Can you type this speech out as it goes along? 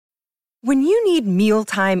When you need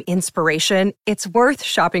mealtime inspiration, it's worth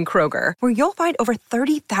shopping Kroger, where you'll find over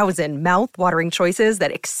 30,000 mouth-watering choices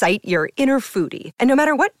that excite your inner foodie. And no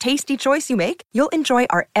matter what tasty choice you make, you'll enjoy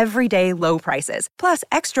our everyday low prices, plus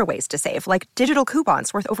extra ways to save, like digital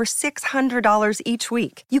coupons worth over $600 each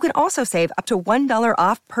week. You can also save up to $1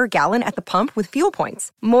 off per gallon at the pump with fuel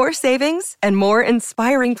points. More savings and more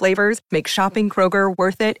inspiring flavors make shopping Kroger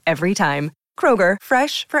worth it every time. Kroger,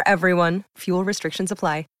 fresh for everyone. Fuel restrictions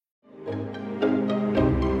apply. You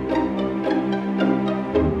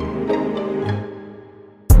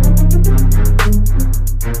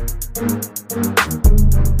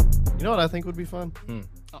know what I think would be fun?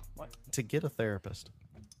 Oh, what? To get a therapist.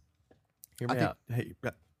 Hear me out. Hey,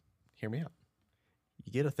 hear me out.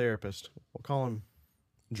 You get a therapist. We'll call him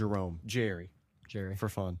Jerry, for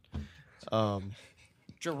fun.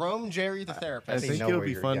 Jerome Jerry the therapist. I think it would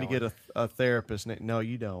be fun to get a therapist. No,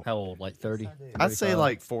 you don't. How old? Like 30? I'd say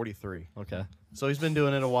like 43. Okay. So he's been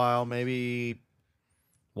doing it a while. Maybe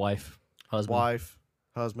wife,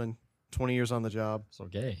 husband, 20 years on the job. So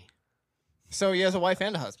gay. So he has a wife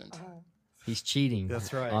and a husband. He's cheating.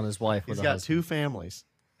 That's right. On his wife. He's got two families.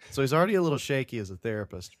 So he's already a little shaky as a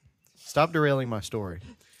therapist. Stop derailing my story.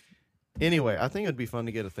 Anyway, I think it'd be fun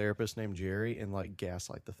to get a therapist named Jerry and like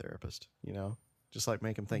gaslight the therapist, you know? Just like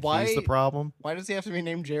make him think he's the problem. Why does he have to be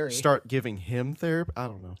named Jerry? Start giving him therapy. I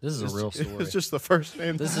don't know. This is a real story. It's just the first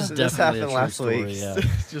name. This is definitely a true story. Yeah.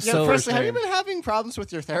 Presley, have you been having problems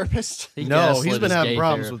with your therapist? No, he's been having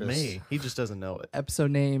problems with me. He just doesn't know it.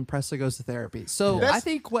 Episode name: Presley Goes to Therapy. So I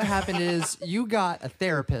think what happened is you got a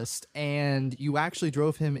therapist and you actually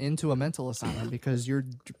drove him into a mental asylum because your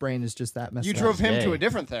brain is just that messed up. You drove him to a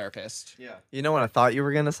different therapist. Yeah. You know what I thought you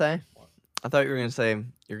were gonna say? I thought you were gonna say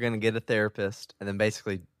you're gonna get a therapist and then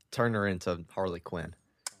basically turn her into Harley Quinn.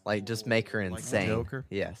 Like, just make her insane. Like Joker?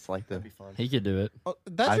 Yes, like the... He could do it. Oh,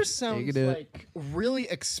 that just sounds like really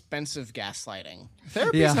expensive gaslighting.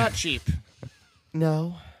 Therapy is not cheap.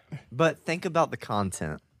 No. But think about the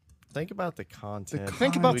content. Think about the content.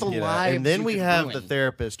 Think about the lives. And then you we could have ruin. the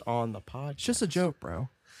therapist on the podcast. It's just a joke, bro.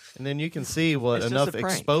 And then you can see what It's just enough a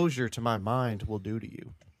prank. exposure to my mind will do to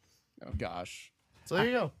you. Oh, gosh. So there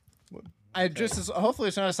you go. Hopefully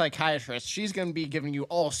it's not a psychiatrist. She's going to be giving you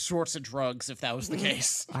all sorts of drugs if that was the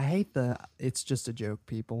case. I hate it's just a joke,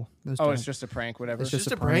 people. It's just a prank, whatever. It's just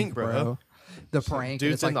a prank, bro. The prank.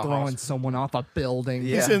 Dude's It's like in the throwing hospital. someone off a building.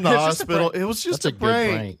 He's in the hospital. It was just That's a a good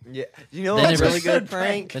prank. prank. Yeah. You know They what's a never really good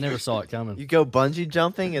prank? They never saw it coming. You go bungee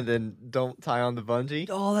jumping and then don't tie on the bungee.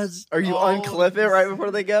 Oh, that's... Or you unclip it right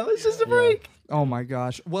before they go. It's just a prank. Oh my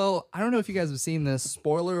gosh. Well, I don't know if you guys have seen this.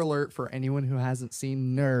 Spoiler alert for anyone who hasn't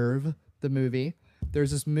seen Nerve, the movie.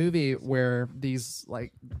 There's this movie where these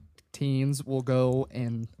like teens will go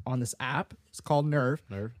and on this app. It's called Nerve.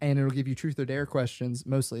 And it'll give you truth or dare questions,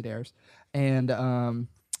 mostly dares. And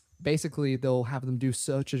basically they'll have them do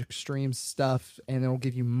such extreme stuff and it'll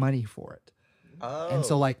give you money for it. And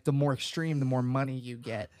so like the more extreme, the more money you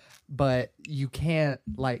get. But you can't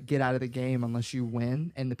like get out of the game unless you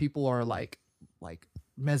win. And the people are like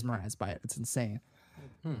mesmerized by it. It's insane.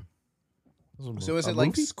 So is it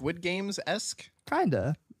like Squid Games-esque?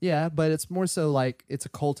 Kinda. Yeah, but it's more so like it's a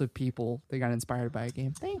cult of people. They got inspired by a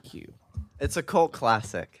game. Thank you. It's a cult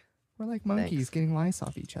classic. We're like monkeys getting lice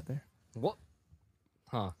off each other. What?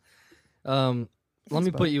 Huh. Let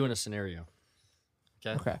me put you in a scenario.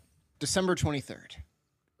 Okay. December 23rd.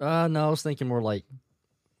 No, I was thinking more like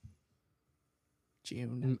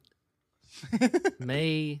June.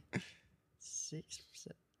 May 6th.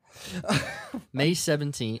 May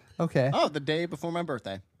 17th. Okay. Oh, the day before my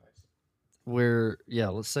birthday.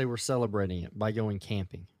 Let's say we're celebrating it by going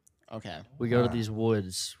camping. Okay. We go to these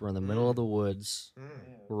woods. We're in the middle of the woods.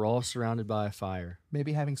 We're all surrounded by a fire.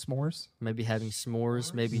 Maybe having s'mores. Maybe having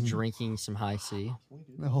s'mores. Maybe drinking some high C.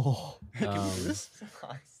 Oh.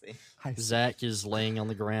 Zach is laying on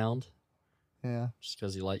the ground. Yeah. Just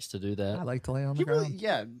because he likes to do that. I like to lay on the ground.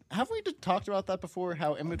 Have we talked about that before?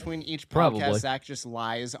 How in between each podcast, Probably. Zach just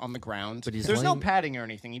lies on the ground. But There's no padding or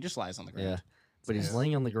anything. He just lies on the ground. Yeah. But he's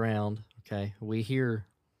laying on the ground. Okay. We hear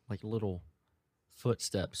like little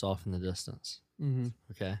footsteps off in the distance. Mm-hmm.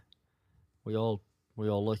 Okay. We all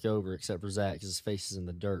look over except for Zach because his face is in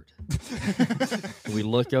the dirt. We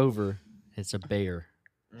look over. It's a bear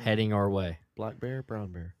heading our way. Black bear,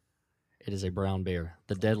 brown bear. It is a brown bear,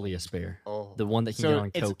 the deadliest bear, Oh. the one that can So get on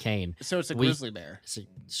it's- cocaine. So it's a grizzly bear.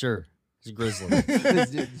 Sure, it's a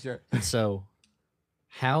grizzly. Sure. And so,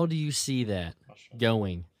 how do you see that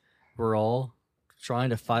going? We're all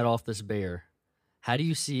trying to fight off this bear. How do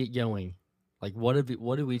you see it going? Like, what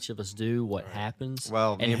do each of us do? What happens?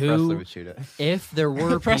 Well, me and and Presley who, would shoot it. if there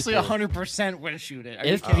were Presley people, 100% would shoot it. Are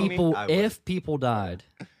you if kidding me? people, I would. if people died,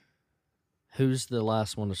 who's the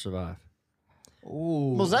last one to survive?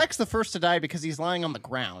 Ooh. Well, Zach's the first to die because he's lying on the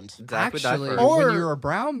ground. Zach would die Actually, first. Or- when you're a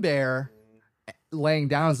brown bear, laying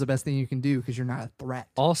down is the best thing you can do because you're not a threat.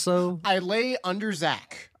 Also, I lay under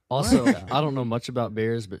Zach. I don't know much about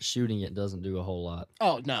bears, but shooting it doesn't do a whole lot.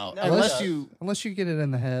 Oh, no. No, Unless it you... Unless you get it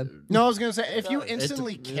in the head. No, I was going to say, if you does.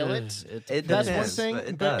 instantly kill it, It that's one depends, thing. but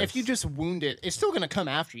it But if you does. just wound it, it's still going to come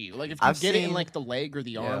after you. Like, if you I've get it in, seen- like, the leg or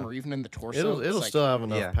the arm Yeah. or even in the torso, It'll it's like, still have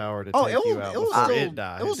enough Yeah. power to Oh, take you out it'll before still... it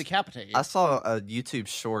dies. It will decapitate you. I saw a YouTube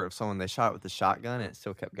short of someone they shot with a shotgun and it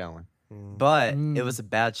still kept going. Mm. But Mm. it was a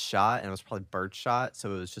bad shot and it was probably bird shot,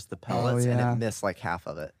 so it was just the pellets and yeah. it missed like half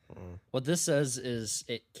of it. What this says is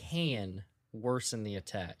it can worsen the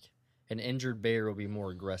attack. An injured bear will be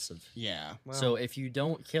more aggressive. Yeah. So if you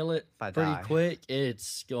don't kill it I pretty die. quick,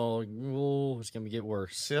 it's going to get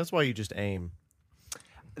worse. See, that's why you just aim.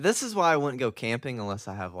 This is why I wouldn't go camping unless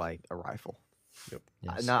I have like a rifle.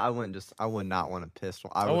 Yes. I would not want a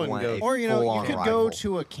pistol. I would wouldn't want go- a Or, you know, you full-on could rifle. go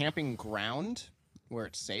to a camping ground where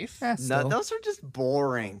it's safe. Yeah, No, still. those are just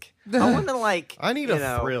boring. I want to like. I need you a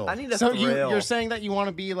know, thrill. I need a So thrill. you're saying that you want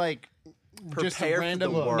to be like just a Prepare for the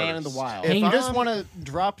random man in the worst. wild. If You just I'm- want to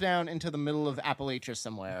drop down into the middle of Appalachia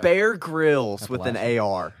somewhere. Bear Grylls with an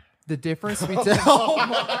AR. The difference between.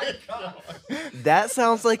 Oh That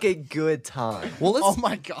sounds like a good time. Well, let's. Oh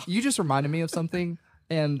my god. You just reminded me of something,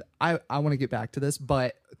 and I want to get back to this,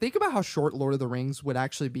 but think about how short Lord of the Rings would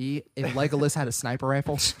actually be if Legolas had a sniper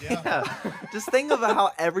rifle. Yeah. Just think about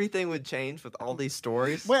how everything would change with all these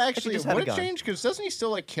stories. Wait, if you actually, just had a would it gun. change? Because doesn't he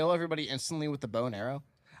still like kill everybody instantly with the bow and arrow?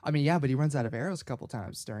 I mean, yeah, but he runs out of arrows a couple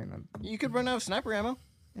times during them. You could run out of sniper ammo.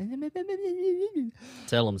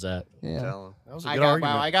 Tell them, Zach. Yeah. Tell 'em. That was a I good got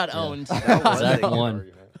argument. wow, I got owned. That was Zach a good won.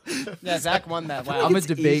 argument. Yeah, Zach won that. Wow. I'm a It's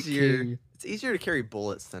debate easier- king. It's easier to carry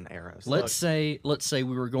bullets than arrows. Let's say we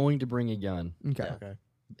were going to bring a gun, Okay. Okay.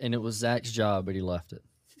 and it was Zach's job, but he left it.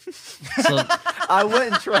 So I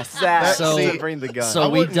wouldn't trust that So- to bring the gun. so I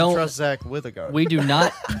we wouldn't don't- trust Zach with a gun. we do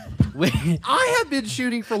not. We, I have been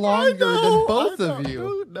shooting for longer than both of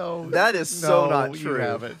you. No, That is so not you true.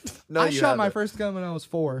 haven't. no, I you shot my haven't. first gun when I was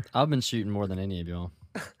 4. I've been shooting more than any of y'all.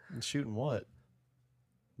 Shooting what?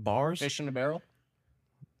 Bars? Fish in a barrel.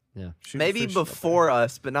 Yeah. Shooting Maybe fish in the before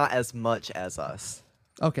us, but not as much as us.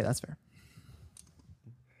 Okay, that's fair.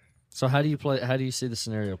 So how do you play? How do you see the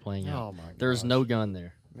scenario playing out? Oh my There's gosh. no gun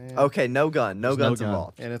there. Man. Okay, no gun. No There's no guns gun.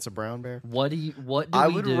 involved. And it's a brown bear? What do I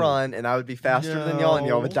we would do? run, and I would be faster than y'all, and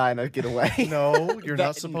y'all would No. die, and I'd get away. No, you're That-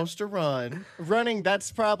 not supposed to run. Running, that's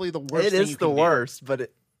probably the worst. It thing is you the can do. worst,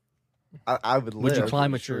 but I would live. Would you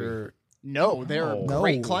climb a for tree? sure. No, they're No.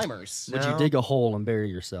 great No. climbers. Would you No. dig a hole and bury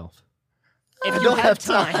yourself? If I you don't had have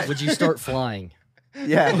time. time. Would you start flying?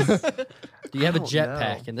 Yes. Do you have a don't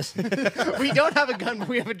jetpack know. in this? We don't have a gun, but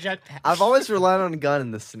we have a jetpack. I've always relied on a gun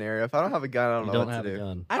in this scenario. If I don't have a gun, I don't You know don't what have to a do.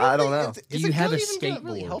 gun. I don't think know. it's- Do is you have gun a even gonna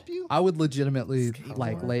really skateboard? help you? I would legitimately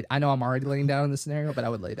like lay. I know I'm already laying down in this scenario, but I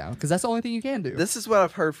would lay down because that's the only thing you can do. This is what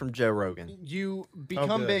I've heard from Joe Rogan. You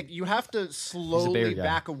become good. big. You have to slowly guy.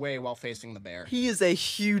 back away while facing the bear. He is a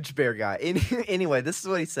huge bear guy. Anyway, this is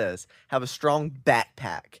what he says: have a strong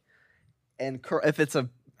backpack, and if it's a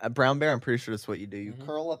brown bear, I'm pretty sure that's what you do. You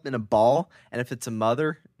curl up in a ball, and if it's a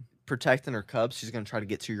mother protecting her cubs, she's gonna try to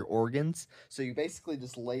get to your organs. So you basically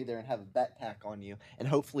just lay there and have a backpack on you, and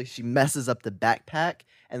hopefully she messes up the backpack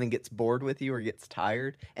and then gets bored with you or gets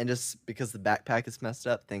tired, and just because the backpack is messed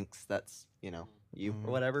up, thinks that's you or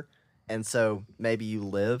whatever, and so maybe you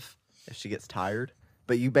live if she gets tired.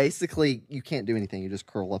 But you can't do anything. You just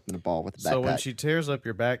curl up in a ball with a backpack. So when she tears up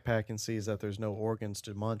your backpack and sees that there's no organs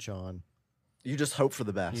to munch on, you just hope for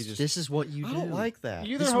the best. you just This is what you do. I don't like that.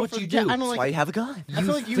 You This is either hope what for you the- do. I don't That's why like. you have a gun. I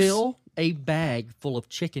feel like you fill a bag full of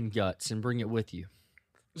chicken guts and bring it with you.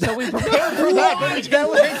 So we prepared for that, but we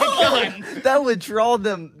didn't take the gun. That would draw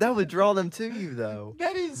them. That would draw them to you, though.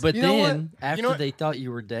 That is. But you know what? then, after You know what? they thought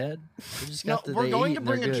you were dead, they just No, got the, we're they going eat to and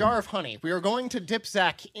they're bring a good. jar of honey. We are going to dip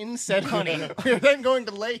Zach in said honey. We are then going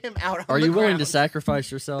to lay him out. On Are the you willing to ground. sacrifice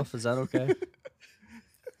yourself? Is that okay?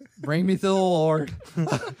 Bring me to the Lord.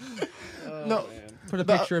 No, Put a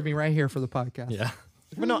picture of me right here for the podcast. yeah.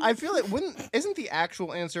 but no. I feel like isn't the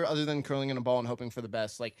actual answer other than curling in a ball and hoping for the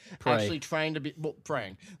best, like Pray. actually trying to be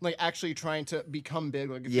praying, like actually trying to become big,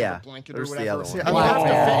 like if you Yeah, have a blanket or there's the whatever. other one. You See, I have thought- to,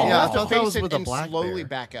 yeah, you I have to thought that face was it with a and black slowly bear.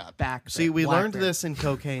 back up. Back. See, we Black learned bear. this in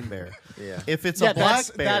Cocaine Bear. Yeah. If it's Yeah, a black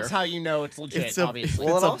that's bear, how you know it's legit. it's a, obviously.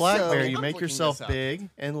 Well, it's a and black also- bear. You I'm make looking yourself this up. big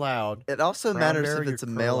and loud. It also Brown matters bear, if it's a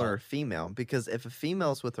you male curl or up. a female, because if a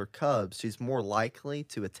female's with her cubs, she's more likely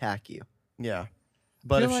to attack you. Yeah.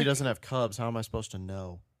 But Feel if she like- doesn't have cubs, how am I supposed to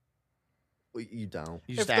know? Well, you don't.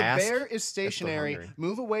 You If just the ask. bear is stationary, hungry.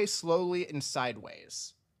 move away slowly and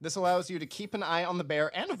sideways. This allows you to keep an eye on the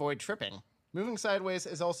bear and avoid tripping. Moving sideways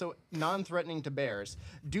is also non-threatening to bears.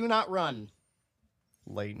 Do not run.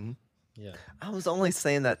 Leighton. Yeah. I was only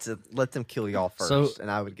saying that to let them kill y'all first, So,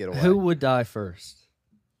 and I would get away. Who would die first?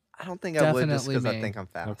 I don't think I would just Definitely because I me. think I'm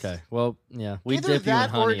fast. Okay. Well, yeah. We Either dip you in that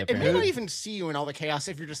or honey, it may not apparently. even see you in all the chaos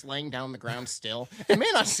if you're just laying down on the ground still. It may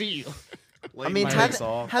not see you. I mean, Leighton haven't, takes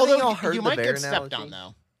off. haven't Although y'all heard you the might bear get analogy? stepped on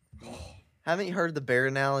though. Haven't you heard the bear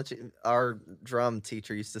analogy? Our drum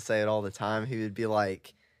teacher used to say it all the time. He would be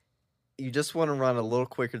like, "You just want to run a little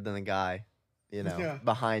quicker than the guy,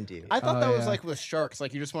 behind you." I thought Oh, that was yeah. like with sharks,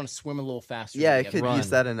 like you just want to swim a little faster. Yeah, to it get could them. use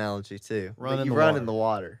that analogy too. Run Like, in you the run water. in the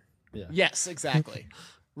water. Yeah. Yes, exactly.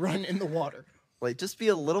 Run in the water. Like, just be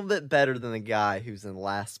a little bit better than the guy who's in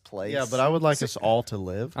last place. Yeah, but I would like us all to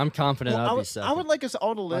live. I'm confident Well, I'd I be would, second. I would like us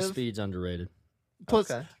all to My live. speed's underrated. Plus,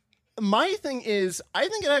 Okay. my thing is, I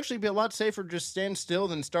think it'd actually be a lot safer to just stand still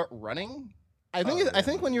than start running. I think I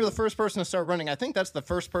think when you're the first person to start running, I think that's the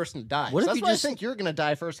first person to die. What if That's you why just- I think you're gonna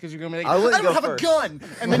die first because you're gonna be like, I wouldn't I don't go have first. a gun,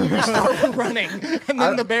 and then you just start running, and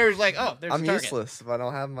then the bear's like, oh, there's I'm a target. useless if I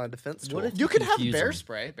don't have my defense tool. What if You could have confuse bear them?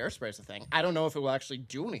 spray. Bear spray's a thing. I don't know if it will actually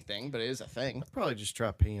do anything, but it is a thing. Probably just try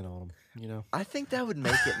peeing on them. You know, I think that would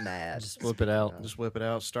make it mad. Just whip it out. just whip it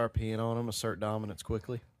out, start peeing on them, assert dominance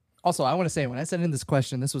quickly. Also, I want to say when I sent in this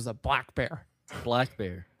question, this was a black bear, Black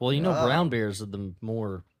bear. Well, you know, brown bears are the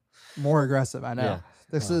more. more aggressive. I know. Yeah.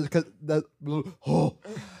 This is because that. Oh,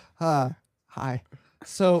 hi.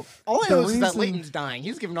 So All I the know is that reason- Leighton's dying.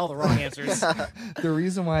 He's giving all the wrong answers. The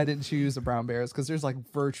reason why I didn't choose a brown bear is because there's like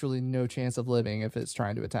virtually no chance of living if it's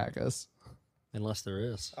trying to attack us. Unless there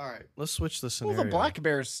is. All right, let's switch the Well, scenario. the black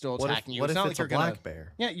bear is still What if, attacking you. what It's if not it's like a you're gonna. black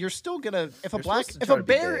bear? Yeah, you're still gonna. If a You're black, supposed to if try a to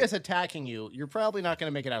be bear big. is attacking you, you're probably not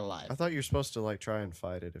gonna make it out alive. I thought you were supposed to like try and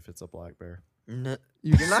fight it if it's a black bear. No,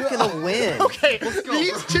 you're not gonna win. Okay,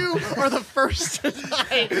 these two are the first to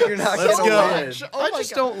die. You're not Let's gonna go. win. Oh I my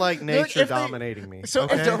just God. don't like nature if they- dominating me. So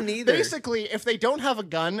okay? if don't either. basically, if they don't have a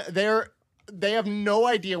gun, they have no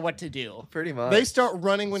idea what to do. Pretty much. They start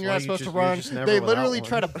running when That's you're why not you supposed just- to you're run. just never They without literally one.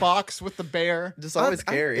 try to box with the bear. just always I-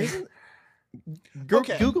 scary. isn't-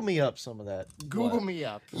 Okay. Google me up some of that. Google What? me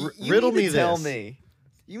up. You riddle mean me to tell this. me.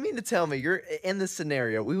 You mean to tell me you're in this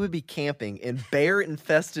scenario? We would be camping in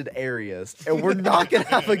bear-infested areas, and we're not gonna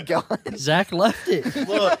have a gun. Zach left it.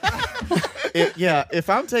 Look, if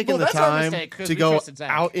I'm taking Well, the that's our time mistake, 'cause to we go trusted Zach.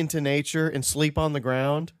 out into nature and sleep on the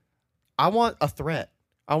ground, I want a threat.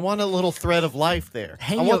 I want a little thread of life there.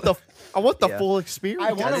 Hang I want your- the Yeah. full experience.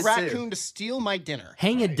 I want a did too. raccoon to steal my dinner.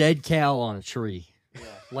 Hang a dead cow on a tree.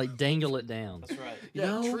 Like dangle it down. That's right. Yeah,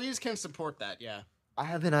 No. trees can support that. Yeah. I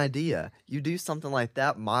have an idea. You do something like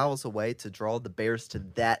that miles away to draw the bears to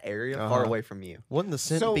that area far Uh-huh. away from you. Wouldn't the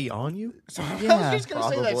scent So- be on you? So I was Yeah, just gonna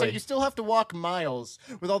say that. So probably. you still have to walk miles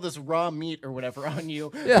with all this raw meat or whatever on you.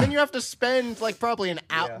 Yeah. Then you have to spend like probably an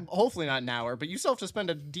hour, Yeah. hopefully not an hour, but you still have to spend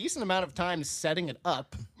a decent amount of time setting it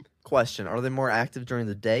up. Question: are they more active during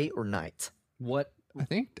the day or night? What? I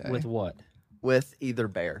think With what? With either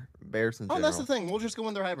bear, bears in Oh, general. that's the thing. We'll just go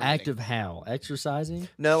when they're hibernating. Active how? Exercising?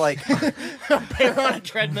 No, like Bear on a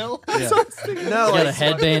treadmill. no, You got like a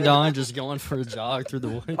headband on, just going for a jog through the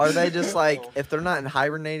woods. are they just like if they're not in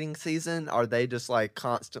hibernating season? Are they just like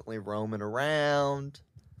constantly roaming around,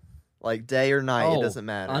 like day or night? It doesn't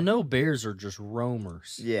matter. I know bears are just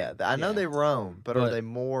roamers. Yeah, I know Yeah. they roam, but are But- they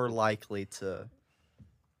more likely to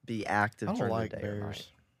be active I don't during like the day or bears.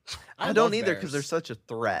 night? I I don't love either because they're bears. such a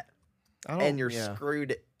threat, I don't, and you're yeah.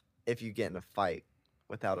 screwed if you get in a fight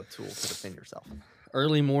without a tool to defend yourself.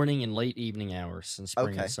 Early morning and late evening hours in spring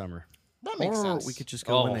Okay. and summer. That makes Or sense. we could just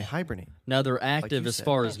go when Oh. they hibernate. Now they're active you as said.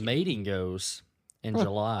 far as mating goes in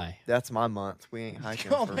July. That's my month. We ain't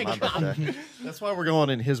hiking Oh for my my God. birthday. That's why we're going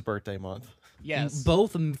in his birthday month. Yes.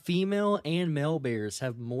 Both female and male bears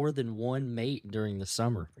have more than one mate during the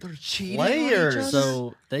summer, They're cheating. Players. On each other?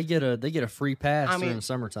 so they get a free pass I mean- during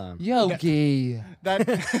summertime. Yogi.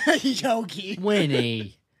 That Yogi.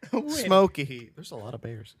 Winnie, Smokey. There's a lot of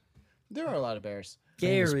bears. There are a lot of bears.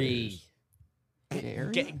 Gary,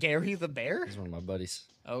 Gary? Gary the bear. he's one of my buddies.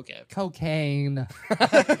 Okay. Cocaine.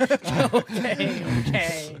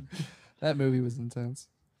 Okay. That movie was intense.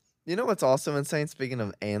 You know what's also insane? Speaking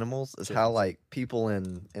of animals, is how like people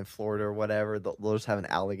in Florida or whatever, they'll just have an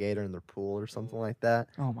alligator in their pool or something like that.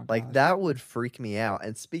 Oh my Like god. that would freak me out.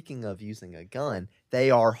 And speaking of using a gun,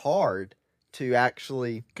 they are hard to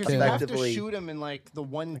actually Because you have to effectively. shoot them in like the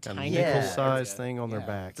one Like a tiny Yeah. nickel hole. size thing on Yeah. their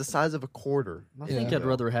back. It's the size of a quarter. I Yeah. think I'd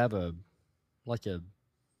rather have a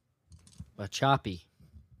choppy.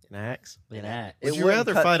 An axe? An axe. Would It you wouldn't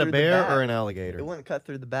rather cut fight a through the bear back. or an alligator? It wouldn't cut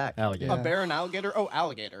through the back. Alligator. A bear and alligator? Oh,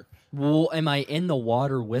 alligator. Well, am I in the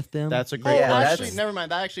water with them? That's a Oh, great Yeah, question. actually, never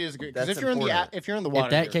mind. That actually is good. Because That's if you're important. if you're in the water,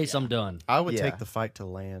 in that you're- case, yeah. I'm done. I would Yeah. take the fight to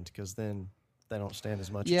land because then they don't stand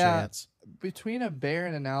as much Yeah. chance. Between a bear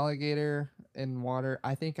and an alligator in water,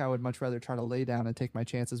 I think I would much rather try to lay down and take my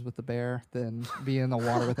chances with the bear than be in the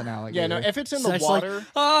water with an alligator. Yeah, no. If it's in the Zach's like, water,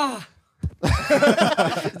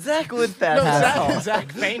 Zach would pass no, out.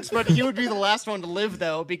 Zach faints, but he would be the last one to live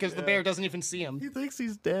though, because the bear doesn't even see him. He thinks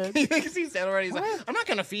he's dead. He thinks he's dead already. He's like, I'm not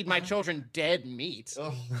gonna feed my children dead meat.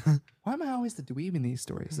 Why am I always the dweeb in these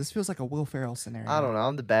stories? This feels like a Will Ferrell scenario. I don't know.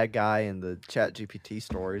 I'm the bad guy in the Chat GPT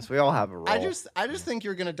stories. We all have a role. I just think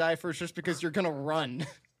you're gonna die first, just because you're gonna run.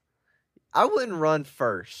 I wouldn't run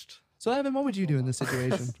first. So, Evan, what would you do in this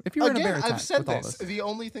situation if you were in a bear Again, attack I've said with all this. this? The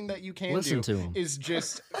only thing that you can Listen to do 'em. is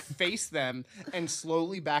just face them and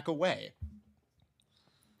slowly back away.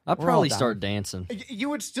 I'd We're all probably dying. start dancing. You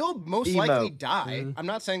would still most Emo. likely die. I'm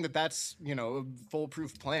not saying that that's a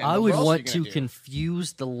foolproof plan. I but would what else are want you to gonna do?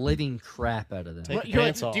 confuse the living crap out of them. Take What- your you're like,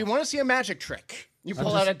 pants off. do you want to see a magic trick? You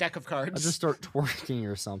pull out a deck of cards. I'd just start twerking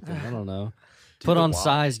or something. I don't know. Put on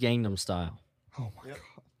Psy's Gangnam Style. Oh my god.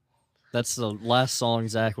 That's the last song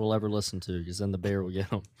Zach will ever listen to, because then the bear will get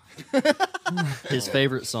him. His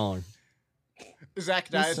favorite song. Zach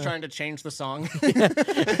dies Lisa. trying to change the song.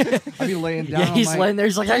 I'd be laying down. Yeah, on he's my- laying there.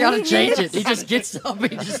 He's like, I gotta change it. He just gets up. He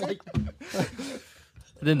just like.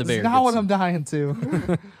 Then the This bear. is not what gets I'm dying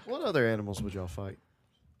to. What other animals would y'all fight?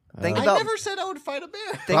 Think I about never said I would fight a bear.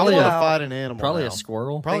 think Probably about, to fight an animal. Probably now. a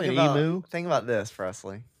squirrel. Probably think an about, emu. Think about this,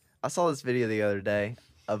 Presley. I saw this video the other day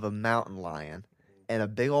of a mountain lion and a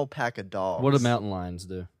big old pack of dogs. What do mountain lions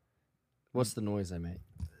do? What's the noise they make?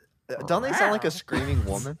 Don't they sound like a screaming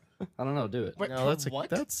woman? I don't know. Do it. Wait, No, that's what?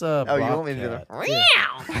 That's Oh, you want me to do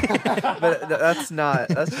bobcat. that? But that's not.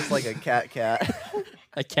 That's just like a cat.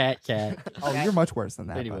 A cat. Oh, you're much worse than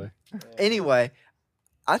that. bud. Anyway, Anyway,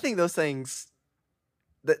 I think those things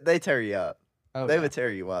they tear you up. Oh, They yeah. would tear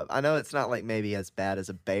you up. I know it's not like maybe as bad as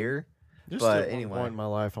a bear. Just But at one anyway. point in my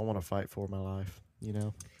life, I want to fight for my life. You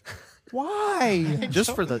know, Why?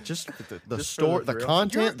 just for the Just for the story, the thrill.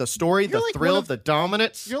 content, You're- the story, the you're like thrill, one of- the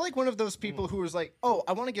dominance. You're like one of those people who was like, oh,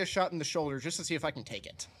 I want to get shot in the shoulder just to see if I can take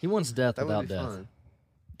it. he wants death That without would be death. fun.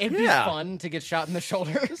 It'd Yeah. be fun to get shot in the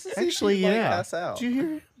shoulder. Actually, you might yeah. pass out. Did you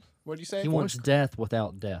hear? What'd you say? He wants death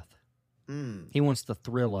without death. Mm. He wants the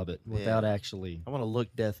thrill of it without actually. I want to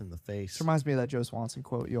look death in the face. This reminds me of that Joe Swanson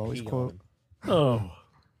quote you always Pee on quote. him. Oh,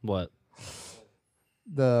 what?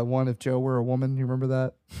 The one, if Joe were a woman, you remember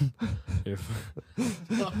that? If-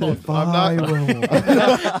 If I'm I not- were a woman.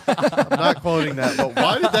 I'm not quoting that, but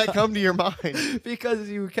why did that come to your mind? Because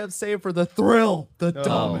you kept saying for the thrill, the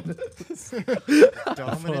dominance.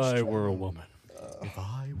 Dominance. were a woman. If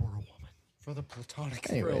I were a woman. For the platonic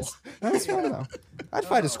Anyways, thrill. that's fine though. I'd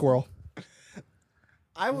fight a squirrel.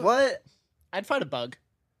 I'd fight a bug.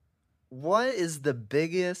 What is the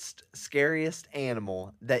biggest, scariest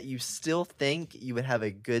animal that you still think you would have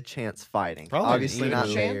a good chance fighting? Probably an Obviously not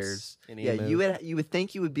emu. bears. An Yeah, emu. you would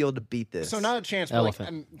think you would be able to beat this. So not a chance, but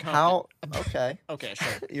Elephant. like, I'm how? confident. Okay, Okay,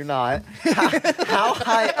 sure. you're not. How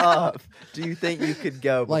high up do you think you could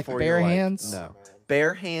go? Like before bare you're hands? No,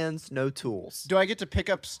 bare hands, no tools. Do I get to pick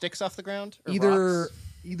up sticks off the ground? Or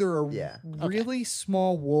Either rocks? a Yeah. really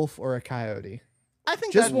small wolf or a coyote. I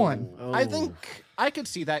think Just that- one. I think I could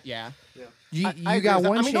see that. Yeah. You, I you agree got with that.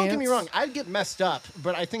 one I mean, chance. don't get me wrong. I'd get messed up,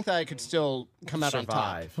 but I think that I could still come out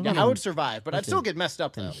Survive. on top. Yeah, I would survive, but I'd still get messed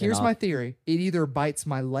up though. Here's And my theory. It either bites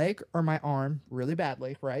my leg or my arm really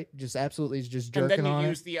badly, right? Just absolutely just And jerking then you on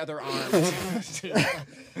use the other arm.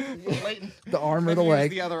 the arm or Then the you use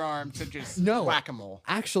leg. the other arm to just No. whack-a-mole.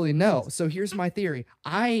 Actually, no. So here's my theory.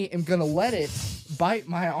 I am going to let it bite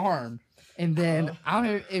my arm, and then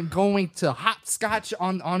I am going to hopscotch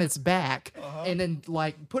on its back, and then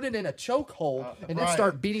like put it in a chokehold, and then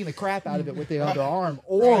start beating the crap out of it with the other arm,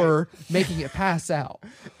 or making it pass out.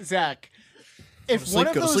 Zach, if to one sleep,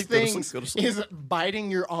 of go to those sleep, go to sleep, things go to sleep. is biting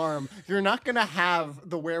your arm, you're not gonna have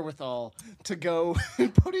the wherewithal to go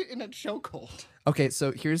and put it in a chokehold. Okay,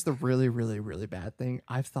 so here's the really, really, really bad thing.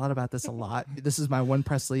 I've thought about this a lot. This is my one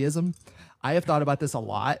Presleyism. I have thought about this a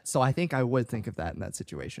lot, so I think I would think of that in that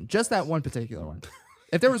situation. Just that one particular one.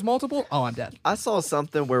 If there was multiple, oh, I'm dead. I saw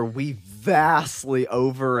something where we vastly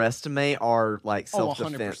overestimate our like Oh,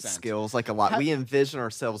 self-defense 100%. skills, like a lot. We envision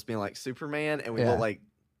ourselves being like Superman, and we Yeah. look like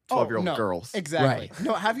 12-year-old no, girls. Exactly. Right.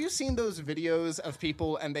 No, have you seen those videos of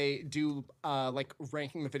people and they do like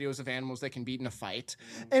ranking the videos of animals they can beat in a fight?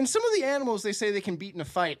 And some of the animals they say they can beat in a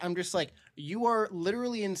fight, I'm just like, you are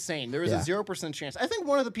literally insane. There is Yeah. a 0% chance. I think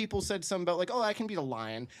one of the people said something about like, oh, I can beat a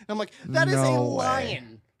lion. And I'm like, that is a No way.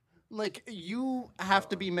 lion. Like, you have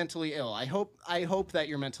to be mentally ill. I hope that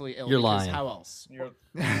you're mentally ill. You're because lying. How else?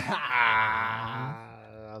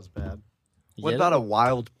 That was bad. You What get about it? a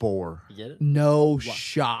wild boar? You get it? No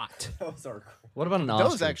shot. What about an ostrich?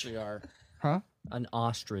 Those actually are. Huh? An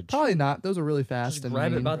ostrich. Probably not. Those are really fast Just and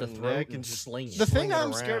grab it mean. by the The throat neck and and just sling it. The thing Swing it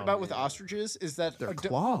I'm scared around, about with dude. ostriches is that Their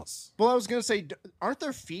claws. well, I was gonna say, aren't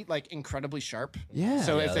their feet like incredibly sharp? Yeah.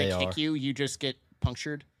 So Yeah, if they they kick are. you, you just get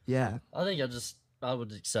punctured. Yeah. I think I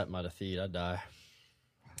would accept my defeat. I'd die.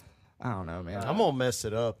 I don't know, man. I'm gonna mess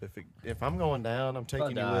it up if I'm going down. I'm If I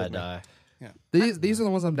taking you die, with I me. die. These are the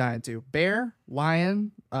ones I'm dying to: bear,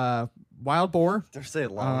 lion, wild boar, There's a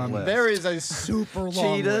long list. There is a super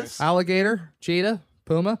long Cheetahs. list. alligator, cheetah,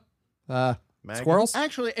 puma, Maggots? squirrels.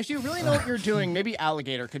 Actually, if you really know what you're doing, maybe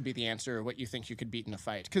alligator could be the answer. Of what you think you could beat in a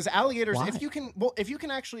fight? Because alligators, Why? if you can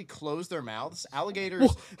actually close their mouths,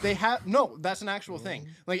 alligators they have no. That's an actual thing.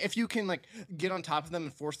 Like if you can like get on top of them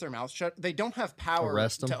and force their mouths shut, they don't have power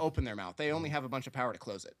Arrest 'em? to open their mouth. They only have a bunch of power to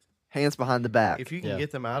close it. Hands behind the back. If you can Yeah.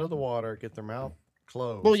 get them out of the water, get their mouth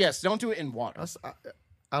closed. Well, yes, don't do it in water.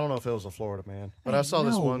 I don't know if it was a Florida man, but I saw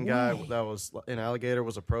this no one guy way. that was an alligator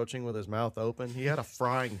was approaching with his mouth open. He had a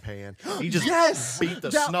frying pan. He just Yes, beat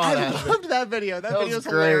the That- snot I out of it. loved that video. That was video is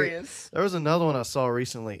great. hilarious. There was another one I saw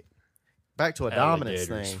recently. Back to a dominance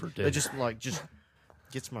Alligators for thing. It just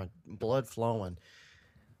gets my blood flowing.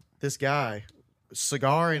 This guy,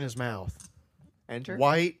 cigar in his mouth, Enter.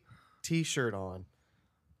 white t-shirt on,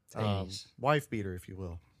 Jeez. wife beater, if you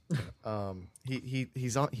will.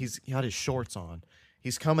 He's got his shorts on.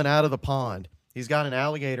 He's coming out of the pond. He's got an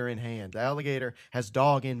alligator in hand. The alligator has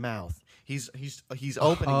dog in mouth. He's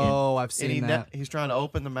opening it. Oh, I've And seen that. he's trying to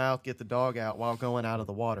open the mouth, get the dog out while going out of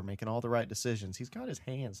the water, making all the right decisions. He's got his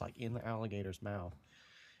hands like in the alligator's mouth,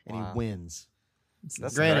 and Wow. he wins.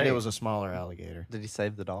 That's Granted, great. it was a smaller alligator. Did he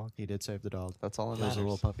save the dog? He did save the dog. That's all It that was a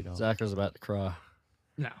little matters. puppy dog. Zach was about to cry.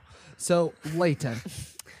 No. So Leighton,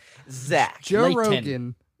 Zach.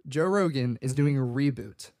 Leighton. Joe Rogan is doing a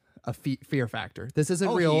reboot of Fear Factor. This isn't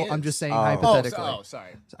Oh, he real. I'm is? just saying Oh. hypothetically.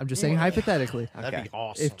 Sorry. I'm just saying hypothetically. That'd Okay. be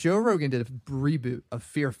awesome. If Joe Rogan did a reboot of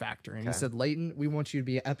Fear Factor and he Okay. said, Leighton, we want you to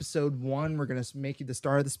be episode 1. We're gonna make you the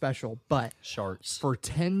star of the special, but Sharks. for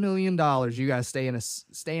 $10 million, you guys stay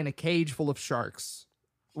in a cage full of sharks.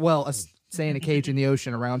 Well, stay in a cage in the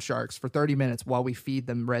ocean around sharks for 30 minutes while we feed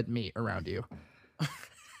them red meat around you.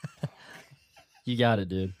 You got it,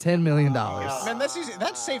 dude. $10 million. Man, that's easy.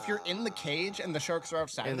 That's safe. You're in the cage and the sharks are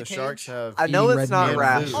outside and the the cage. sharks have. I know Eating it's red not meat.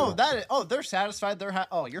 rational. They're satisfied.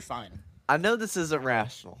 You're fine. I know this isn't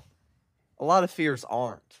rational. A lot of fears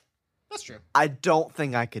aren't. That's true. I don't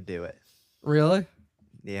think I could do it. Really?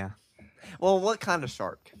 Yeah. Well, what kind of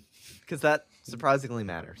shark? Because that surprisingly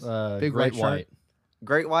matters. Big great white shark? white.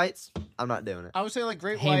 Great whites? I'm not doing it. I would say like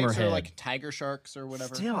great whites or Hammerhead. like tiger sharks or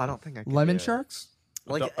whatever. Still, I don't think I could. Lemon do it. sharks?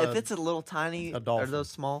 Like do- if it's a little tiny, a are dolphin. those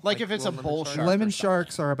small? Like if it's a little bull lemon shark. shark? Lemon or something.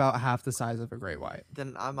 sharks are about half the size of a great white.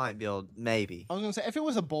 Then I might be able. Maybe. I was gonna say if it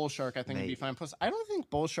was a bull shark, I think it'd be Maybe. fine. Plus, I don't think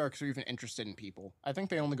bull sharks are even interested in people. I think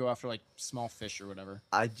they only go after like small fish or whatever.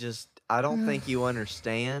 I don't think you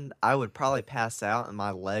understand. I would probably pass out and my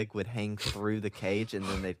leg would hang through the cage and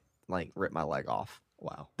then they'd like rip my leg off.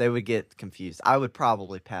 Wow. They would get confused. I would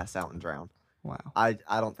probably pass out and drown. Wow. I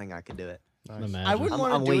don't think I could do it. Nice. Imagine. I wouldn't I'm-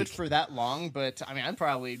 want I'm to do weak. it for that long, but I mean, I'd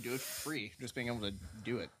probably do it for free, just being able to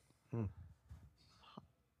do it.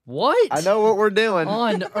 What? I know what we're doing.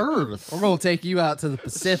 On Earth. We're going to take you out to the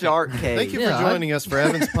Pacific. Shark cage. Thank you Yeah, for joining us for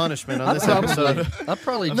Evan's punishment on this episode. I'd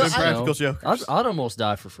probably of just, Impractical Jokers. I'd almost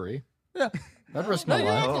die for free. Yeah. I'd risk No, my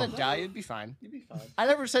you're life. not gonna die. You'd be fine. I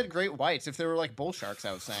never said great whites. If they were like bull sharks,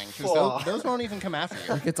 I was saying because Aw. those won't even come after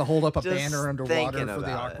you. Get to hold up a Just banner underwater thinking for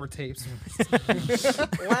the about it. awkward tapes.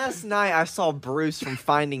 Last night I saw Bruce from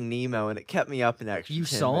Finding Nemo and it kept me up an extra You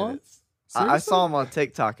 10 saw him? minutes. I saw him on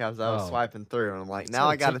TikTok as I was Oh. swiping through and I'm like, It's now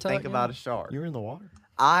on I got to TikTok think now? about a shark. You were in the water.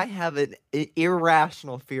 I have an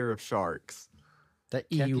irrational fear of sharks. That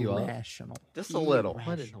kept you up. Irrational. Just a little.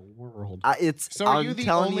 What in the world? So are I'm you the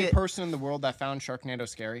telling only you, person in the world that found Sharknado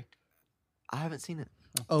scary? I haven't seen it.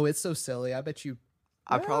 Oh, it's so silly. I bet you.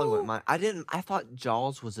 I probably wouldn't mind. I thought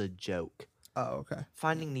Jaws was a joke. Oh, okay.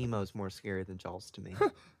 Finding Nemo is more scary than Jaws to me.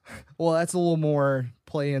 Well, that's a little more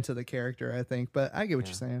play into the character, I think. But I get what Yeah.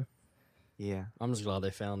 you're saying. Yeah, I'm just glad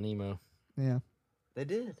they found Nemo. Yeah, they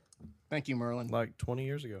did. Thank you, Merlin. Like 20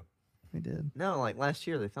 years ago. we did. No, like last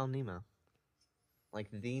year they found Nemo. like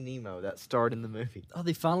the Nemo that starred in the movie. Oh,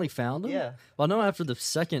 they finally found him? Yeah. Well, no, after the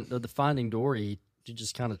second of the Finding Dory, he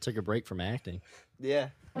just kind of took a break from acting. Yeah.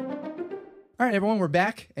 All right, everyone, we're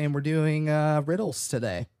back and we're doing riddles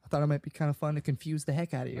today. I thought it might be kind of fun to confuse the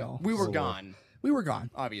heck out of y'all. We were gone, We were gone,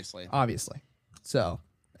 obviously. obviously. So,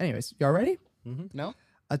 anyways, y'all ready? No?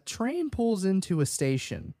 A train pulls into a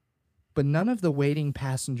station, but none of the waiting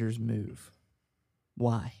passengers move.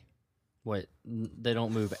 Why? Wait, they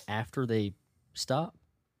don't move after they stop?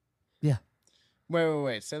 Yeah.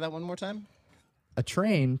 Wait. Say that one more time. A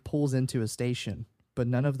train pulls into a station, but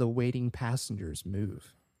none of the waiting passengers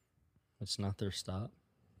move. It's not their stop.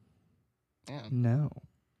 Yeah. No.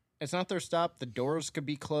 It's not their stop. The doors could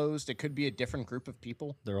be closed. It could be a different group of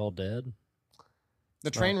people. They're all dead.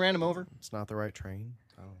 The train ran them over. It's not the right train.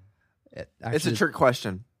 Oh. It, It's a actually, trick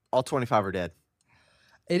question. All 25 are dead.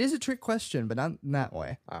 It is a trick question, but not in that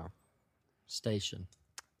way. Oh. Station.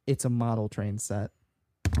 It's a model train set.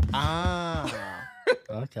 Ah.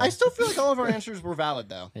 Okay. I still feel like all of our answers were valid,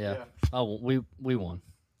 though. Yeah. Oh, well, we won.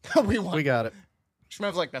 We won. We got it.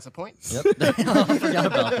 Shmev's like, that's a point. Yep. I forgot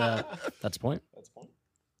about that. That's a point.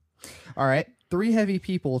 All right. 3 heavy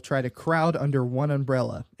people try to crowd under one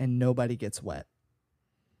umbrella, and nobody gets wet.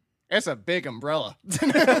 It's a big umbrella.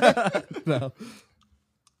 No.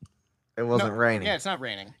 It wasn't raining. Yeah, it's not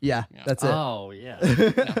raining. Yeah, that's it. Oh,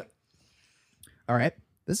 yeah. All right.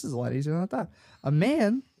 This is a lot easier than I thought. A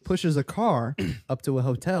man pushes a car up to a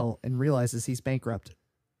hotel and realizes he's bankrupt.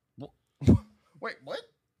 Wait, what?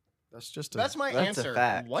 That's just That's my That's a answer.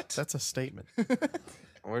 fact. What? That's a statement.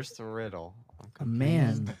 Where's the riddle? A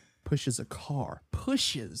man pushes a car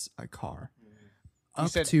up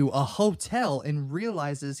said- to a hotel and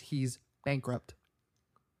realizes he's bankrupt.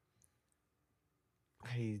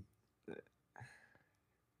 He,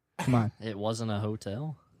 Come on. It wasn't a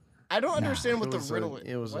hotel. I don't understand what It the was riddle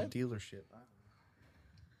It was a what? dealership.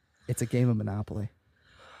 It's a game of Monopoly.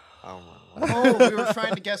 oh my Lord. Oh, we were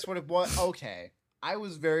trying to guess what it was. Okay. I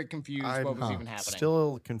was very confused what was even happening.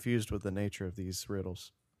 Still confused with the nature of these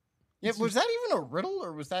riddles. Yeah, was that even a riddle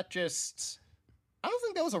or was that just I don't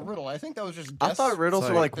think that was a riddle. I think that was just I guess. thought riddles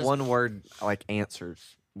were like like one word like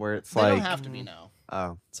answers where it's They like don't have to be no.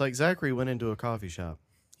 oh It's like Zachary went into a coffee shop.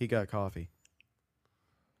 He got coffee.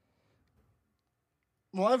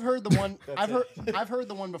 Well, I've heard the one I've heard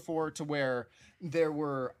the one before to where there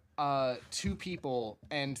were 2 people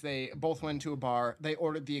and they both went to a bar. They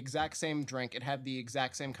ordered the exact same drink. It had the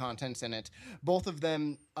exact same contents in it. Both of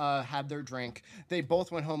them had their drink. They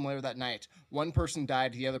both went home later that night. One person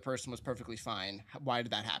died. The other person was perfectly fine. Why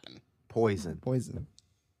did that happen? poison. Poison.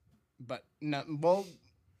 But no, well,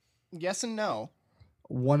 yes and no.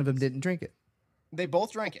 One of them didn't drink it. They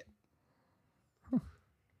both drank it.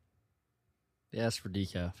 Yeah, it's for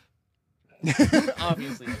decaf.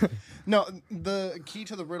 Obviously. No, the key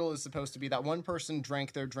to the riddle is supposed to be that one person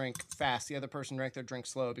drank their drink fast, the other person drank their drink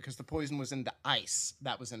slow because the poison was in the ice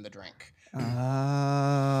that was in the drink.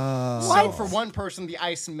 Oh. So for one person, the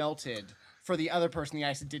ice melted. For the other person, the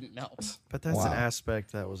ice didn't melt. But that's an Wow.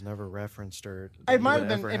 aspect that was never referenced or It might have would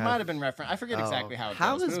been. ever It have- might have been referenced. I forget Oh. exactly how it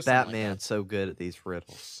How goes. but it is was something like Batman that. so good at these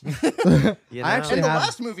riddles? You I actually In the have-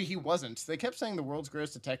 last movie, he wasn't. They kept saying the world's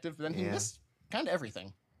greatest detective, but then he Yeah. missed kind of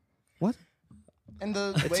everything. What? And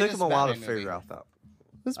the It took latest him a while to Batman movie- figure out that.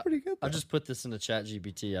 That's pretty good. I just put this in the chat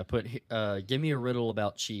GPT. I put, give me a riddle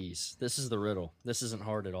about cheese. This is the riddle. This isn't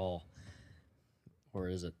hard at all. Or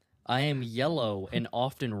is it? I am yellow and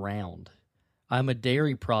often round. I'm a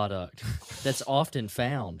dairy product that's often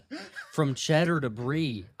found. From cheddar to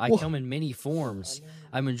brie, I come in many forms.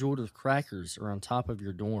 I'm enjoyed with crackers or on top of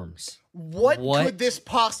your dorms. What could this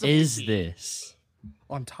possibly is be? this?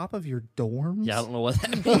 On top of your dorms? Yeah, I don't know what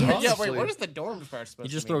that means. Yeah, wait. What is the dorms part supposed You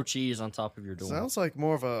to just mean? throw cheese on top of your dorm. Sounds like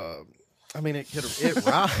more of a. I mean, it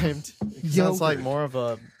rhymed. It sounds like Yogurt. more of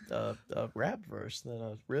a rap verse than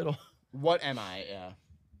a riddle. What am I? Yeah.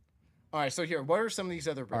 All right. So here, what are some of these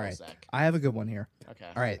other All riddles, right. Zach? I have a good one here. Okay.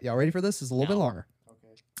 All right. Y'all ready for this? It's a little bit No. longer.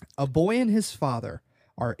 A boy and his father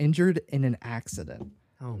are injured in an accident,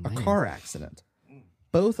 oh, a man. car accident.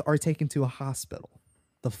 Both are taken to a hospital.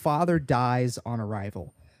 The father dies on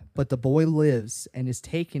arrival, but the boy lives and is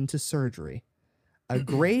taken to surgery. A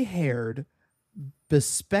gray-haired,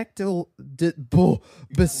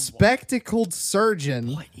 bespectacled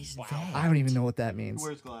surgeon. What is that? I don't even know what that means.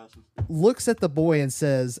 Looks at the boy and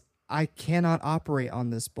says, "I cannot operate on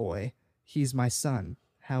this boy. He's my son."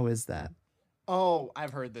 How is that? Oh,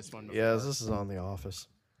 I've heard this one before. Yeah, this is on The Office.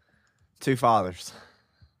 2 fathers.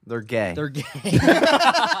 They're gay. They're gay.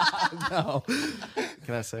 No.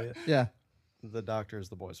 Can I say it? Yeah, The doctor is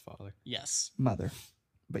the boy's father. Yes. mother.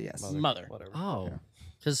 But yes. Mother. Whatever. Oh.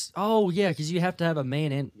 Because you have to have a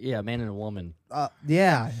man and a woman.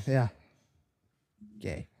 Yeah.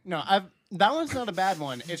 Gay. No, that one's not a bad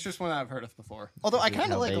one. It's just one I've heard of before. Although I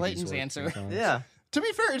kind of like Leighton's answer. Yeah. To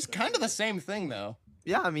be fair, it's kind of the same thing though.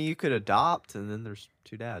 Yeah, I mean, you could adopt, and then there's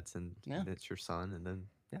two dads, and Yeah. it's your son, and then,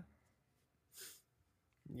 yeah.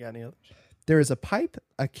 You got any others? There is a pipe,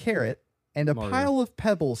 a carrot, and a Mario. pile of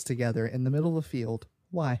pebbles together in the middle of the field.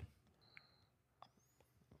 Why?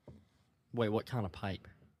 Wait, what kind of pipe?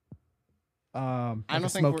 I Like don't a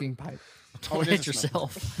think we're- smoking pipe. Don't it hit is a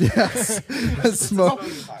yourself. Yes,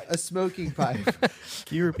 a smoking pipe.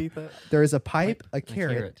 Can you repeat that? There is a pipe, a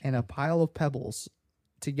carrot. carrot, and a pile of pebbles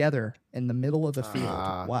together in the middle of a field.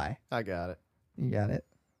 Ah. Why? I got it. You got it.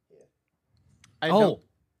 I Oh,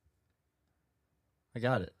 I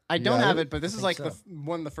got it. I don't got have it? it, but this is think like so.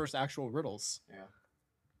 one of the first actual riddles.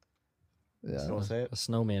 Yeah. Want to say it? A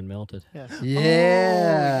snowman melted. Yeah. Oh,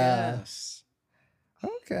 yes.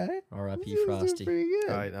 Okay. R.I.P. This is Frosty. pretty good.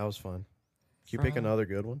 All right, that was fun. Can you pick another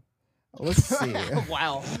good one? Let's see.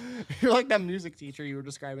 Wow. You're like that music teacher you were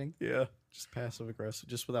describing. Yeah. Just passive aggressive,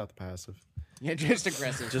 just without the passive. Yeah, just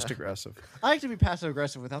aggressive. Just aggressive. I like to be passive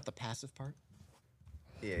aggressive without the passive part.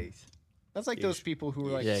 Yeah. That's like those people who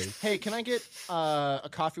are like, Yeesh. "Hey, can I get a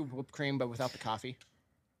coffee with whipped cream, but without the coffee?"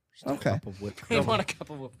 Okay. Cup of whipped They cream. want a cup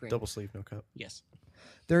of whipped cream. Double sleeve, no cup. Yes.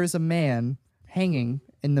 There is a man hanging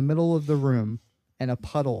in the middle of the room and a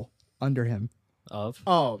puddle under him. Of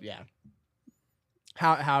Oh yeah.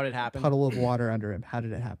 How did it happen? Puddle of water under him. How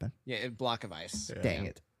did it happen? Yeah, a block of ice. Yeah. Dang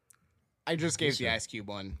it. I just gave the ice cube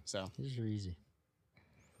one, so these are easy.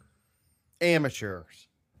 Amateurs.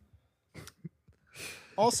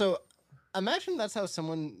 also imagine that's how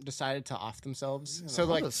someone decided to off themselves. So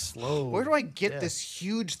like, slow. where do I get this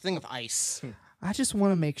huge thing of ice? I just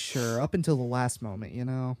want to make sure up until the last moment, you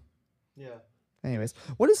know? Yeah. Anyways,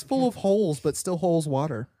 what is full of holes but still holds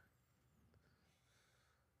water?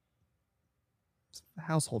 It's a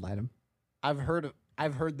household item. I've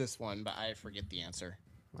heard this one, but I forget the answer.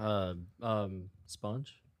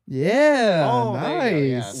 Sponge. Yeah. Oh, nice. there you go,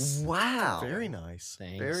 yes. Wow. Very nice.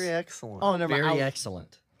 Thanks. Very excellent. Oh, never Very mind.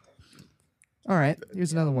 excellent. All right.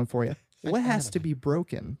 Here's another one for you. What I has have to be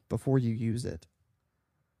broken before you use it?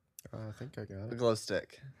 I think I got The it. glow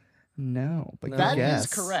stick. No, but No. That good is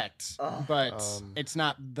guess. correct, Oh. but it's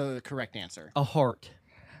not the correct answer. A heart.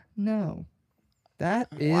 No. That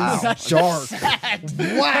is Wow. dark. Sad. Wow.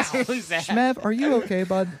 That's really sad. Shmev, are you okay,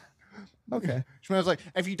 bud? Okay. Shmev's like,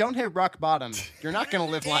 if you don't hit rock bottom, you're not gonna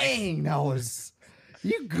live life. Dang, that was.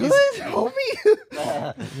 You good,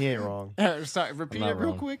 homie? He ain't wrong. Sorry, repeat I'm it not real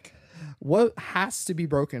wrong. quick. What has to be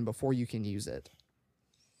broken before you can use it?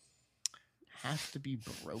 Has to be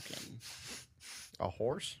broken. A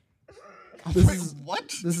horse? This Wait, is what?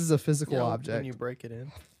 this is a physical Yeah, object. When you break it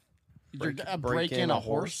in. You're break in a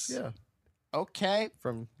horse? Yeah. Okay.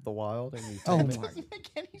 From the wild and you Oh tame it. my. Doesn't make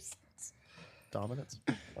any sense. Dominance.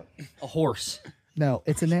 A horse. No,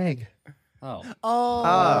 it's an egg. Oh.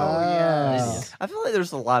 Oh, yes. I feel like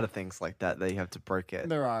there's a lot of things like that that you have to break it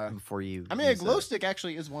There are. before you. I mean, a use glow it. stick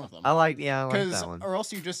actually is one of them. I like that Because, one. or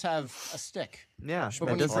else you just have a stick. Yeah, But that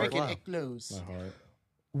when you does break work it, well. it glows. My heart.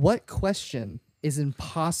 What question is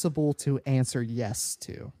impossible to answer yes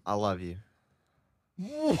to? I love you.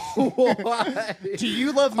 Do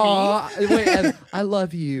you love me? Wait, I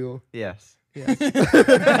love you. Yes. Yes.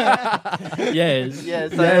 Yes.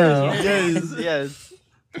 Yes. Yes. Yes.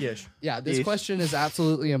 Yes. Yeah, this Ish. question is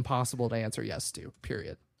absolutely impossible to answer yes to.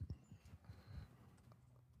 Period.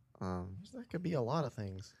 That could be a lot of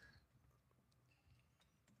things.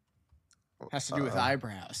 Has to do with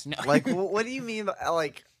eyebrows. No. Like, what do you mean?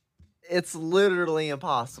 Like, it's literally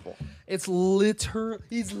impossible. It's literally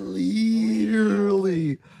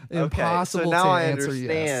impossible Okay, so now to I answer understand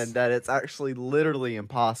yes. that it's actually literally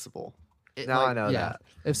impossible. Now I know yeah,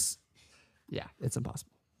 that. It's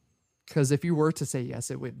impossible. Because if you were to say yes,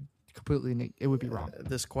 it would completely it would be wrong.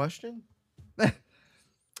 This question?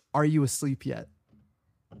 Are you asleep yet?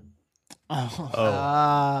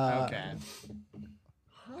 Oh. Okay.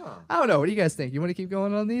 I don't know. What do you guys think? You want to keep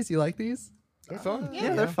going on these? You like these? They're fun.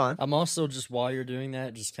 Yeah, they're fun. I'm also just while you're doing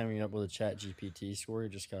that, just coming up with a Chat GPT story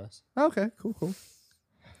just cause. Okay, cool.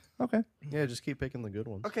 Okay. Yeah, just keep picking the good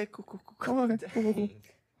ones. Okay, cool. Oh, okay. Cool.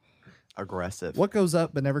 Aggressive. What goes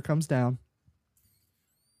up but never comes down?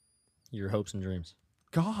 Your hopes and dreams.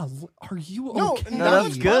 God, are you No, okay? No, that that's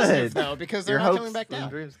one's positive, good. though, because Your they're not hopes coming back and down.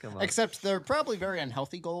 dreams come up. Except they're probably very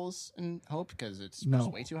unhealthy goals and hope because it's No.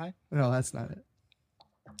 just way too high. No, that's not it.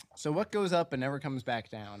 So what goes up and never comes back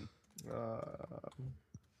down?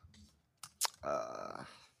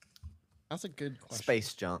 That's a good question.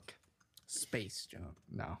 Space junk. Space junk.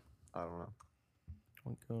 No. I don't know.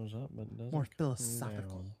 What goes up but doesn't More come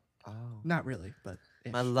philosophical. down? Oh. Not really, but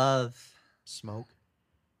My love. Smoke.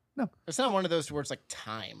 It's not one of those words like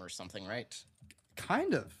time or something, right?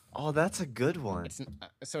 kind of. Oh, that's a good one.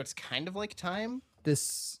 So it's kind of like time.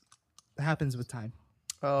 This happens with time.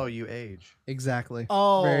 Oh, you age. Exactly.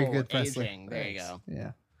 Oh, Very good, Presley. aging. There you go.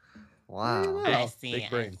 Yeah. Wow. I see. big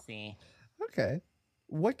brain. I see. Okay.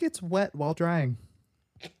 What gets wet while drying?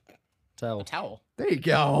 Towel. A towel. There you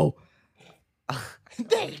go.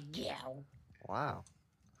 There you go. Wow.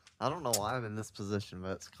 I don't know why I'm in this position,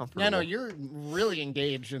 but it's comfortable. Yeah, no, you're really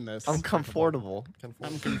engaged in this. I'm comfortable.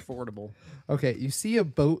 I'm comfortable. Okay, you see a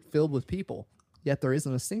boat filled with people, yet there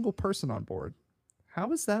isn't a single person on board.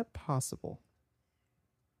 How is that possible?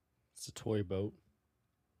 It's a toy boat.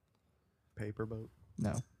 Paper boat.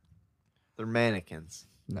 No, They're mannequins.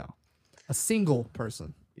 no. A single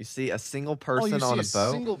person, You see a single Oh, you person on a see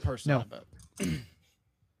boat. single person No. on a boat.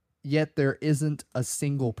 yet there isn't a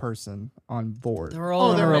single person on board. They're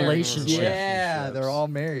all in they're a married. relationship. Yeah, they're all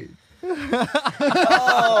married.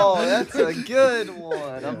 Oh, that's a good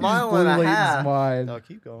one. A mile Blew and a Leighton's half. mind. No,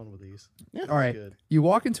 keep going with these. All right. Good. You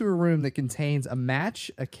walk into a room that contains a match,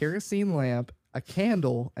 a kerosene lamp, a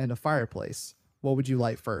candle, and a fireplace. What would you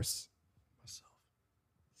light first?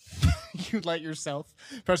 You light yourself.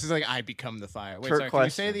 Person's like, I become the fire. Wait, Trick sorry. Can you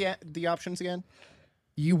say question. the options again?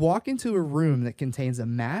 You walk into a room that contains a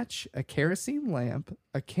match, a kerosene lamp,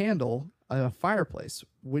 a candle, and a fireplace.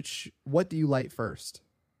 What do you light first?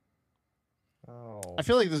 Oh. I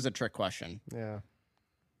feel like this is a trick question. Yeah.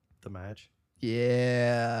 The match.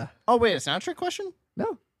 Yeah. Oh wait, it's not a trick question.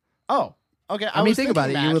 No. Oh, okay. I mean, was think about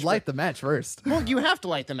it. thinking You would match, light the match first. but- Well, you have to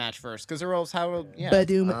light the match first, because or else how? Yeah,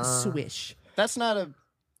 Badoom swish. that's not a.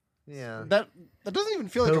 Yeah. That doesn't even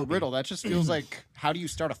feel like a Kobe. riddle. That just feels like how do you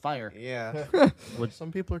start a fire? Yeah.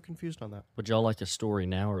 Some people are confused on that. Would y'all like a story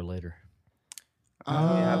now or later? You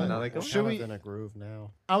have another We're go? Should kind of we- in a groove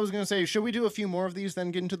now. I was gonna say, should we do a few more of these,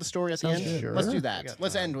 then get into the story at the Sounds end? good. Sure. Let's do We that. got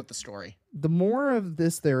Let's time. end with the story. The more of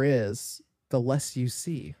this there is, the less you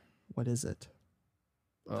see. What is it?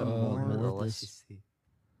 The more more, the of less you this. see.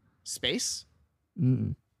 Space?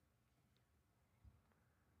 Mm.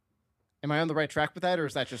 Am I on the right track with that, or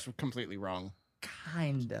is that just completely wrong?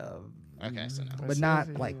 Kind of. Okay, so no. But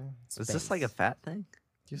not like. Is this like a space. fat thing?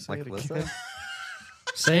 You say Like it Lizzo? again.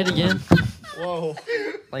 Say it again. Whoa.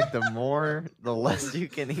 Like the more, the less you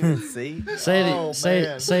can even see? Say it. Oh, say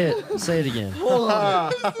man. it. Say it. Say it again.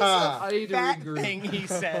 I need to Fat regroup. thing he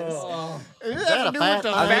says. Is that that a to do with fat- the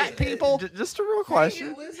I mean, fat people? Just a real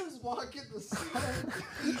question. Liz is walking the sun.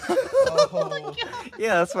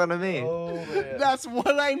 Yeah, that's what I mean. Oh, man. That's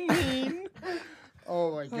what I mean.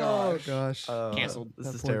 Oh my Oh gosh. gosh. Canceled. This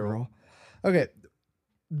That is poor terrible. girl. Okay.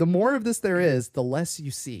 The more of this there is, the less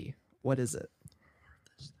you see. What is it?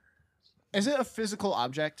 Is it a physical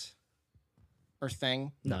object or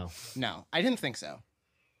thing? No. No, I didn't think so.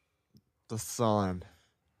 The sun.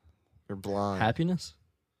 You're blind. Happiness.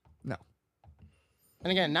 No.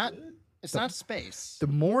 And again, it's not space. The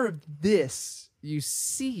more of this you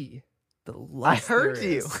see, the I less heard there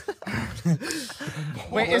you. is.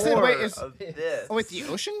 Wait, is it? Wait, is Of this. oh, wait, the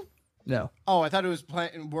ocean? No. Oh, I thought it was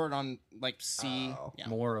playing word on like sea. Oh. Yeah.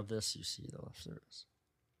 More of this you see, the less there is.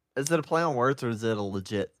 Is it a play on words or is it a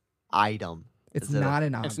legit item? It's Is it a- not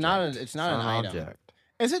an object. It's not. It's not an item. object.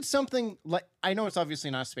 Is it something like? I know it's obviously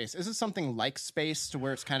not space. Is it something like space to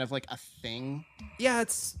where it's kind of like a thing? Yeah,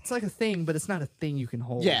 it's like a thing, but it's not a thing you can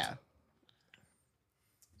hold. Yeah.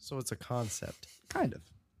 So it's a concept. Kind of.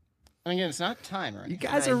 And again, it's not time or You anything.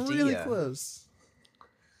 guys are really idea. close.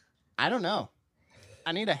 I don't know.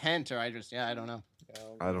 I need a hint, or I don't know.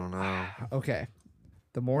 I don't know. Okay.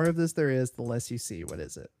 The more of this there is, the less you see. What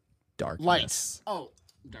is it? Darkness. Light. Oh,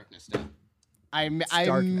 darkness. No. I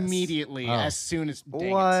darkness. immediately, Oh. as soon as dang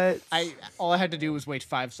it. What? all I had to do was wait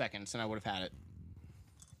 5 seconds, and I would have had it.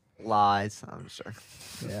 Lies, I'm sure.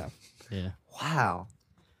 Yeah. Yeah. Wow.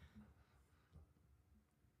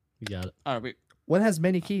 You got it. All right, wait. What has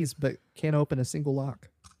many keys but can't open a single lock?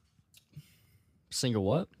 Single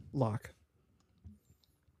what? Lock.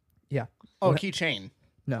 Yeah. Oh, What- keychain.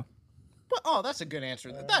 No. Well, oh, that's a good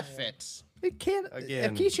answer. That fits. It can't.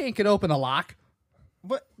 Again. A keychain could open a lock.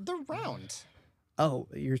 But they're round. Oh,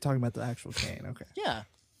 you're talking about the actual chain. Okay. Yeah.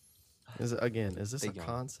 Is this a Big one.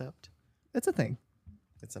 concept? It's a thing.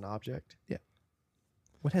 It's an object?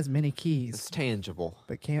 What has many It's keys tangible.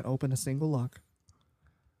 but can't open a single lock?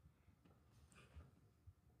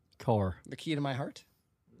 Car. The key to my heart.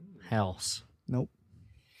 House. Nope.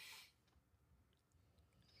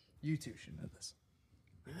 You two should know this.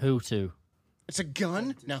 Who to? It's a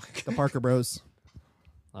gun. No. The Parker Bros.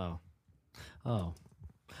 Oh. Oh.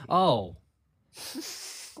 Oh.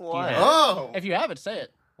 What? Oh, If you have it, say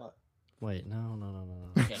it. Wait,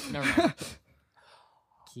 no. Okay, never mind.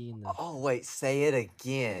 Key in the Oh wait, say it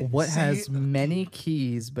again. What See- has many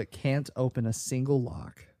keys but can't open a single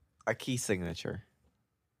lock? A key signature.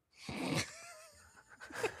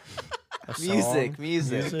 a Music, song?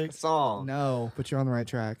 music, song. No, but you're on the right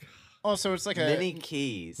track. Oh, so it's like a. Many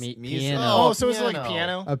keys. Music. piano. Oh, so it's like a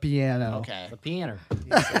Piano. piano. A piano. Okay, The piano.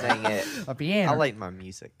 Dang it. A piano. I like my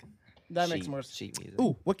music. that makes Sheet- more. sheet music.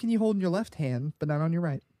 Ooh, what can you hold in your left hand but not on your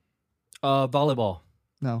right? Volleyball.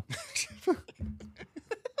 No.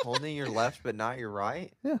 Holding your left but not your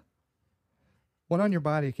right. What on your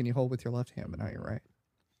body can you hold with your left hand but not your right?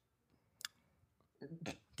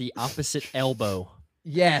 The opposite elbow.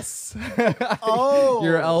 Yes. Oh,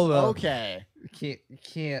 Your elbow. Okay, You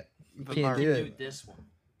can't But do Mark- it. this one.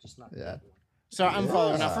 Just not Yeah. so I'm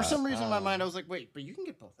following now. For some reason in my mind, I was like, wait, but you can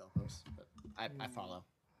get both elbows. But I follow.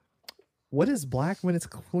 What is black when it's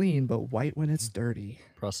clean but white when it's dirty?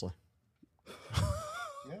 Presley.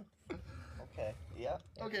 Okay. Yeah.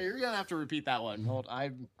 Okay, you're gonna have to repeat that one. Hold,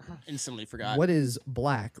 I instantly forgot. What is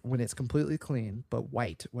black when it's completely clean but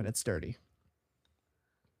white when it's dirty?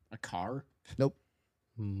 A car? Nope.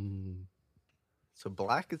 So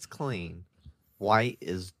black is clean, white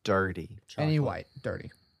is dirty. Any Chocolate. white,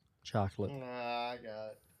 dirty. Chocolate. I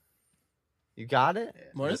got You got it?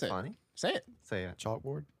 What That's is it? funny. Say it. Say it.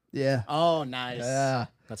 chalkboard. Yeah. Oh, nice. Yeah.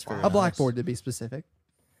 That's very A nice. blackboard to be specific.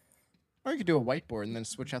 Or you could do a whiteboard and then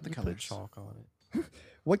switch out the Put colors. chalk on it.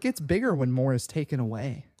 What gets bigger when more is taken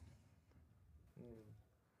away?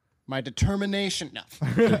 My determination.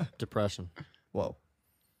 No. Depression. Whoa.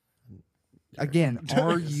 Again,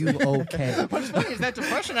 are you okay? What's funny is that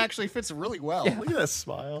depression actually fits really well. Look at that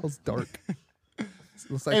smile. It's dark.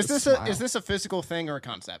 Looks like Is a this smile. is this a physical thing or a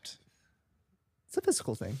concept? It's a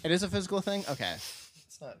physical thing. It is a physical thing. Okay.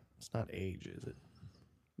 It's not age, is it?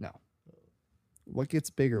 No. What gets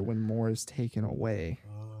bigger when more is taken away?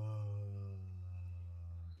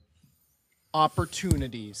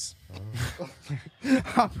 Opportunities.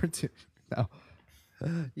 Opportunity. No.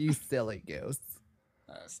 You silly ghosts.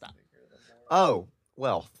 Stop. Oh,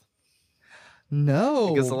 wealth. No.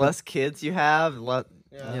 Because the but less kids you have, you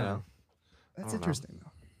know. that's interesting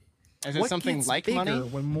though. Is it What something gets like bigger money?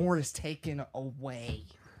 when more is taken away?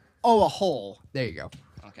 Oh, a hole. There you go.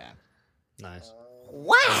 Okay. Nice.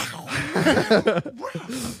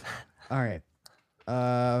 All right.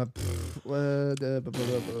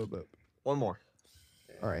 One more.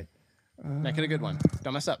 All right. Make it a good one.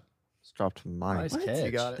 Don't mess up. Just dropped mine. Nice catch.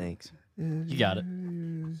 You got it. Thanks. You got it.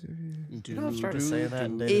 I've started saying that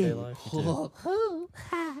in day-to-day life.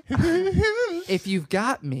 If you've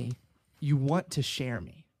got me, you want to share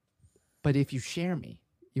me. But if you share me,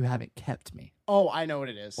 you haven't kept me. Oh, I know what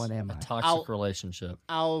it is. What am I? Toxic I'll- relationship.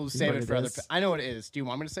 I'll save what it it for other. is? I know what it is. Do you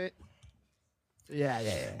want me to say it? Yeah.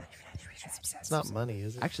 It's not money,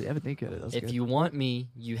 is it? Actually, I would think it is. If you want me,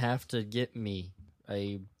 you have to get me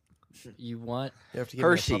a. You want You have to give me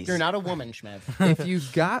a Hershey's. pup- You're not a woman, Schmev. if you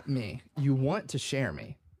got me, you want to share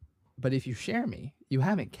me. But if you share me, you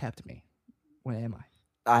haven't kept me. What am I?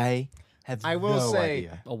 I have I will no say,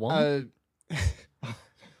 idea. a woman.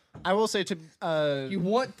 I will say to You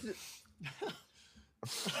want to...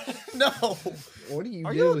 No. What do you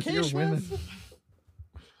Are do you with okay, your Schmev? women?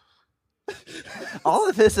 All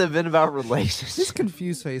of this have been about relationships. This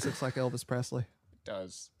confused face looks like Elvis Presley.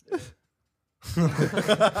 does.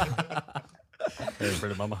 Hey,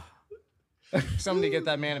 pretty mama. Somebody get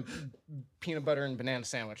that man a peanut butter and banana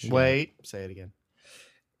sandwich. Wait. Say it again.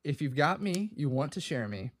 If you've got me, you want to share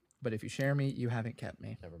me. But if you share me, you haven't kept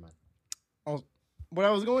me. Never mind. What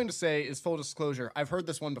I was going to say is full disclosure. I've heard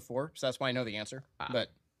this one before, so that's why I know the answer. But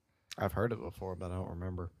I've heard it before, but I don't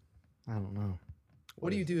remember. I don't know.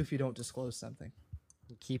 What do you do if you don't disclose something?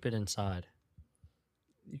 Keep it inside.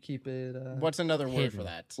 You keep it. what's another word for Hidden.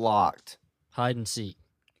 that? Locked. Hide and seek.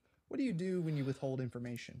 What do you do when you withhold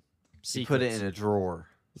information? You put it Secrets. in a drawer.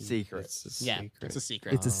 Secrets. It's a Yeah, secret. it's a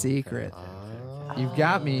secret. It's a secret. Ah. You've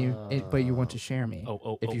got me, but you want to share me.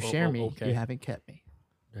 If you share me, okay. you haven't kept me.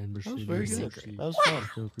 That was very good. That was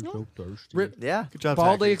fun. Yeah. Good job.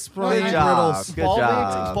 Baldly Zachary. explained Good job. riddles. Good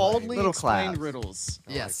job. Baldly Middle explained class. riddles.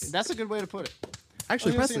 Yes. That's a good way to put it.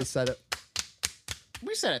 Actually, Oh, you Presley see- said it.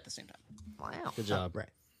 We said it at the same time. Wow. Good job. Right.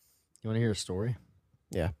 You want to hear a story?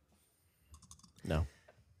 Yeah. No.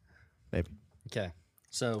 Maybe. Okay.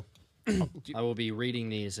 So I will be reading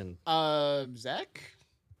these and Zach?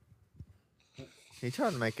 He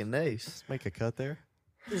tried to make a nice. Let's make a cut there.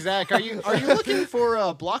 Zach, are you looking for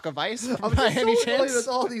a block of ice by any chance? With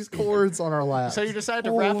all these cords on our lap. So you decided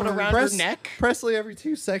to wrap it around your neck? Presley every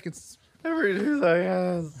 2 seconds. Every 2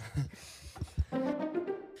 seconds.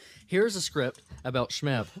 Here's a script about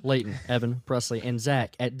Shmev, Leighton, Evan, Presley, and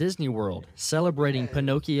Zach at Disney World celebrating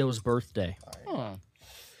Pinocchio's birthday.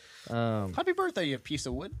 Happy birthday, you piece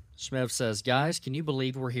of wood. Shmev says, guys, can you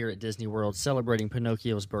believe we're here at Disney World celebrating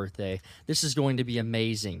Pinocchio's birthday? This is going to be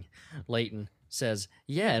amazing. Leighton says,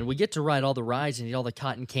 yeah, and we get to ride all the rides and eat all the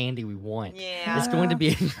cotton candy we want. Yeah. It's going to be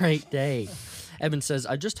a great day. Evan says,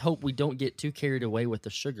 I just hope we don't get too carried away with the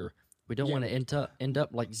sugar. We don't want to end up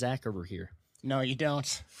like Zach over here. No, you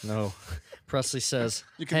don't. No. Presley says,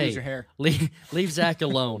 You can hey, lose your hair. leave Zach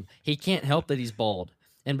alone. He can't help that he's bald.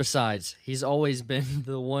 And besides, he's always been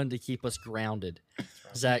the one to keep us grounded.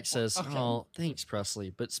 Zach says, oh, thanks,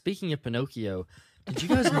 Presley. But speaking of Pinocchio, did you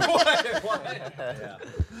guys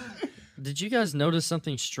did you guys notice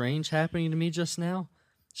something strange happening to me just now?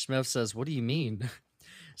 Shmev says, what do you mean?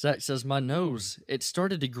 Zach says, my nose, it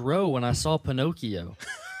started to grow when I saw Pinocchio.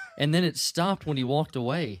 And then it stopped when he walked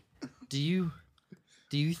away. Do you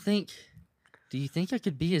think I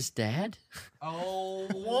could be his dad? Oh,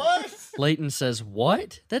 what? Leighton says,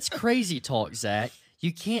 what? That's crazy talk, Zach.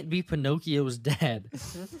 You can't be Pinocchio's dad.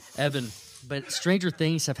 Evan, but stranger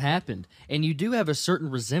things have happened, and you do have a certain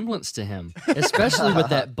resemblance to him, especially with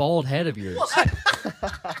that bald head of yours.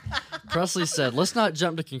 Presley said, let's not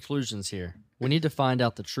jump to conclusions here. We need to find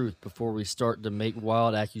out the truth before we start to make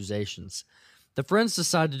wild accusations. The friends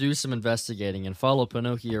decide to do some investigating and follow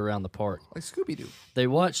Pinocchio around the park. Like Scooby-Doo. They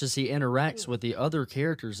watch as he interacts with the other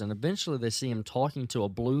characters, and eventually they see him talking to a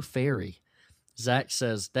blue fairy. Zach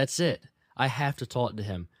says, that's it. I have to talk to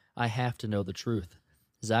him. I have to know the truth.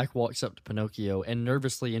 Zach walks up to Pinocchio and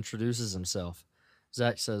nervously introduces himself.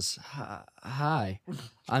 Zach says, hi,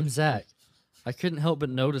 I'm Zach. I couldn't help but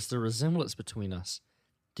notice the resemblance between us.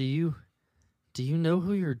 Do you know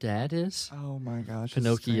who your dad is? Oh my gosh.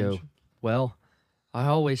 Pinocchio. Well, I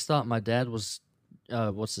always thought my dad was,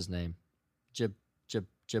 what's his name?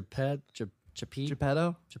 Geppetto?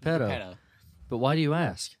 Geppetto. But why do you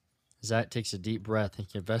ask? Zach takes a deep breath and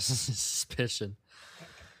confesses his suspicion.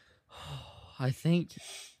 I think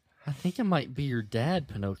I might be your dad,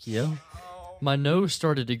 Pinocchio. My nose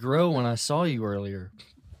started to grow when I saw you earlier.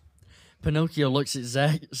 Pinocchio looks at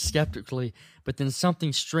Zach skeptically, but then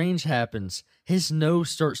something strange happens. His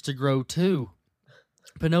nose starts to grow too.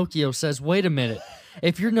 Pinocchio says, wait a minute.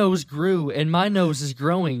 If your nose grew and my nose is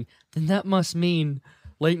growing, then that must mean,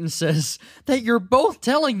 Leighton says, that you're both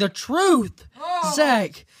telling the truth.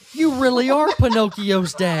 Zach, you really are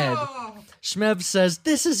Pinocchio's dad. Shmev says,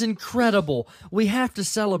 this is incredible. We have to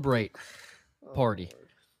celebrate. Party.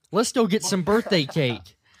 Let's go get some birthday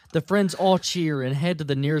cake. The friends all cheer and head to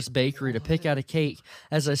the nearest bakery to pick out a cake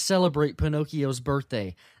as I celebrate Pinocchio's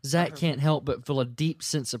birthday. Zach can't help but feel a deep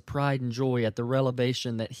sense of pride and joy at the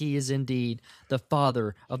revelation that he is indeed the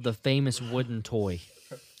father of the famous wooden toy.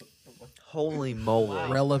 Holy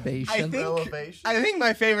moly. Relevation. I think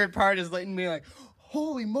my favorite part is Leighton being like,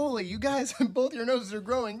 holy moly, you guys, both your noses are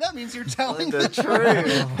growing. That means you're telling the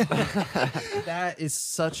truth. That is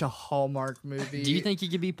such a Hallmark movie. Do you think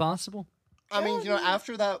it could be possible? I mean,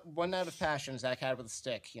 after that one night of passion Zach had with a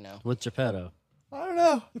stick, With Geppetto. I don't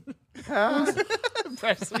know.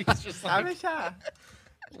 Presley's just like,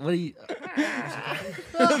 What do you...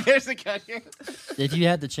 there's a cut here. If you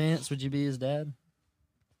had the chance, would you be his dad?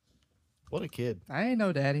 What a kid. I ain't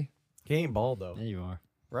no daddy. He ain't bald though, There you are.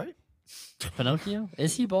 right? Pinocchio?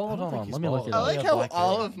 Is he bald? Hold on, he's let me look bald. it I up. like how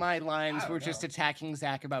all of my lines were just attacking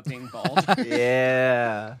Zach about being bald.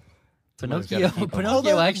 Yeah.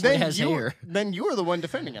 Pinocchio actually has hair. Then you were the one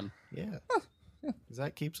defending him, Yeah.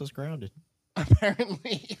 That keeps us grounded.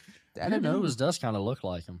 apparently. That nose does kind of look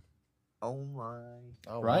like him. Oh my.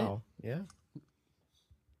 Oh, Right? wow. Yeah.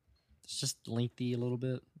 It's just lengthy a little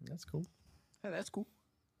bit. That's cool. Hey, that's cool.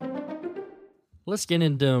 Let's get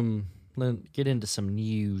into some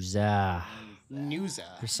news. Newsa.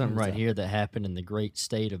 There's something right here that happened in the great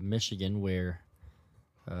state of Michigan where,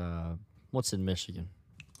 what's in Michigan?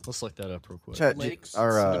 Let's look that up real quick. Lakes,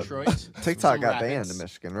 TikTok Detroit. some got rapids. banned in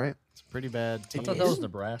Michigan, right? It's pretty bad. I thought that was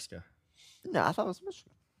Nebraska. No, I thought it was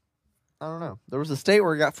Michigan. I don't know. There was a state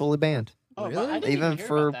where it got fully banned, Oh, but I didn't even hear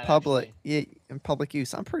for about that, public, actually. in public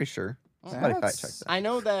use. I'm pretty sure. Somebody fact check that. I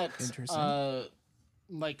know that Interesting.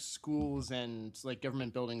 like schools and like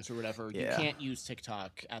government buildings or whatever, you Yeah. can't use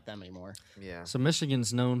TikTok at them anymore. Yeah. So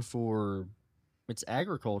Michigan's known for its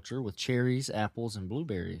agriculture with cherries, apples, and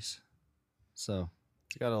blueberries. So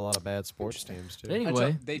It's got a lot of bad sports teams too.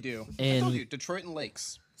 anyway, They do. I And- told you, Detroit and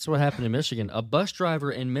Lakes. that's what happened in Michigan. A bus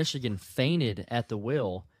driver in Michigan fainted at the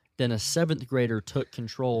wheel. Then a 7th grader took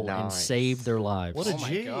control and Nice. saved their lives. What a Oh my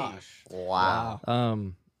G. gosh. Wow.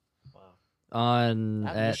 At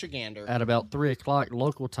at Michigander. at about 3 o'clock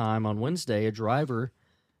local time on Wednesday, a driver,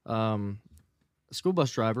 a school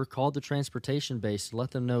bus driver, called the transportation base to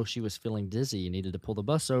let them know she was feeling dizzy and needed to pull the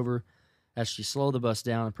bus over. As she slowed the bus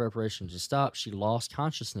down in preparation to stop, she lost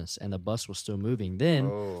consciousness and the bus was still moving. Then,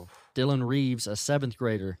 Oh. Dylan Reeves, a 7th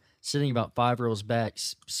grader, sitting about 5 rows back,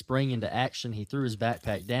 sprang into action. He threw his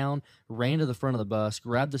backpack down, ran to the front of the bus,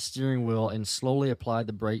 grabbed the steering wheel, and slowly applied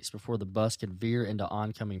the brakes before the bus could veer into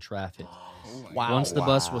oncoming traffic. Wow. Once the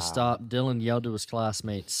bus was stopped, Dylan yelled to his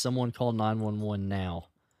classmates, "Someone call 911 now."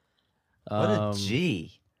 What a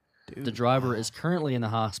G. The driver is currently in the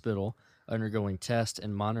hospital undergoing tests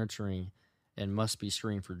and monitoring and must be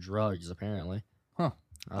screened for drugs, apparently. Huh.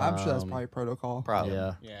 I'm sure that's Um, probably protocol. Probably.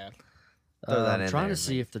 Yeah. Yeah. Throw that I'm in trying there, to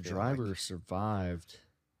see make if the it feel like- driver survived.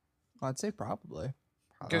 I'd say probably.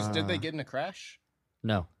 Because did they get in a crash?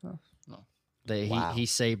 No. Oh. No. He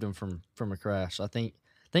saved him from a crash. I think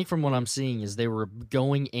from what I'm seeing is they were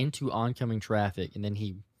going into oncoming traffic and then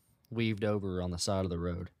he weaved over on the side of the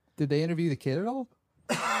road. Did they interview the kid at all?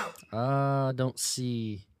 Don't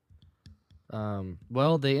see.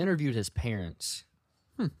 Well, they interviewed his parents.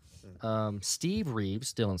 Steve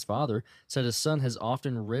Reeves, Dylan's father, said his son has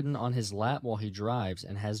often ridden on his lap while he drives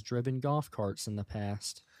and has driven golf carts in the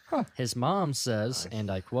past. Huh. His mom says,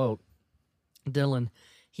 and I quote, "Dylan,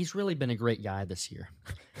 he's really been a great guy this year.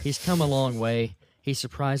 He's come a long way. He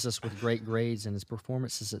surprised us with great grades and his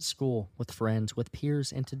performances at school, with friends, with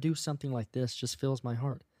peers, and to do something like this just fills my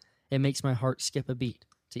heart. It makes my heart skip a beat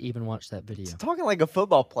to even watch that video." Talking like a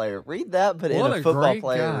football player. Read that, but What in a a football great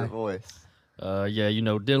player guy. voice. Yeah,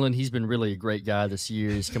 Dylan, he's been really a great guy this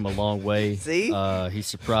year. He's come a long way. See? He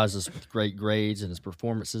surprised us with great grades and his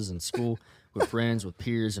performances in school, with friends, with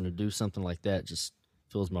peers, and to do something like that just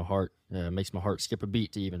fills my heart, makes my heart skip a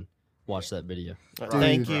beat to even watch that video.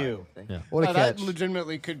 Thank you. What a Oh, that catch.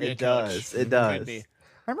 legitimately could be a It coach. does. It does. Could be.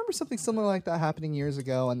 I remember something similar like that happening years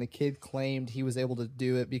ago, and the kid claimed he was able to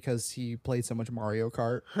do it because he played so much Mario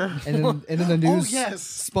Kart. And then the news yes.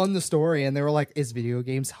 spun the story, and they were like, "Is video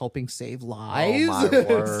games helping save lives?" my It's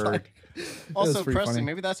word. like- Also, was pretty Presley, funny.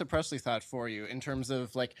 maybe that's a Presley thought for you in terms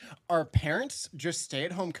of like, are parents just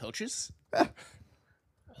stay-at-home coaches?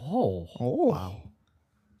 Oh, Oh,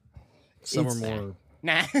 some are It's- more.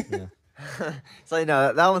 Nah. It's like,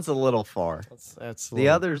 no, that one's a little far. That's a The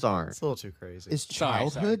little- others aren't. It's a little too crazy. is Sorry,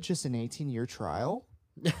 childhood sorry. just an 18-year trial?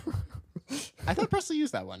 I thought Presley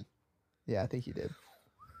used that one. Yeah, I think he did.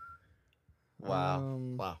 Wow.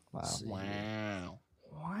 Wow. Wow. Wow.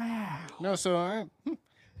 Wow. No, so all right.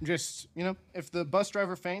 Just if the bus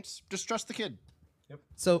driver faints, just trust the kid.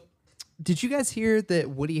 So, did you guys hear that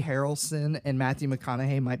Woody Harrelson and Matthew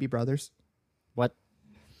McConaughey might be brothers? What?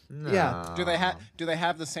 Yeah. Do they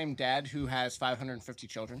have the same dad who has 550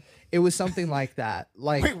 children? It was something like that.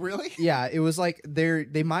 Like, Wait, really? yeah, it was like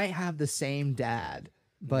they might have the same dad,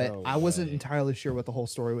 but No I wasn't way. entirely sure what the whole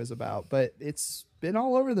story was about. But it's been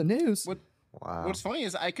all over the news. Wow. What's funny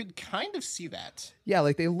is I could kind of see that. Yeah,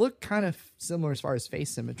 like they look kind of similar as far as face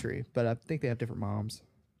symmetry, but I think they have different moms.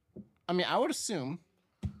 I mean, I would assume.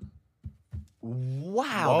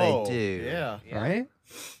 Wow, Whoa, they do. yeah. Right?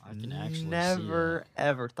 I can actually Never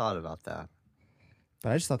ever thought about that.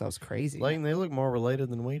 But I just thought that was crazy. Layton, they look more related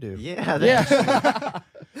than we do. Yeah. They, yeah.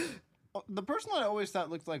 The person that I always thought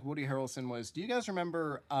looked like Woody Harrelson was. Do you guys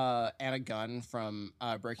remember Anna Gunn from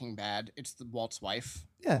Breaking Bad? It's Walt's wife.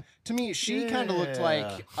 Yeah. To me, she kind of looked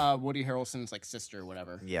like Woody Harrelson's like sister, or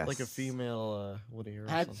whatever. Yes. Like a female Woody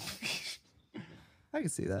I- Harrelson. I can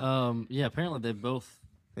see that. see. Yeah, apparently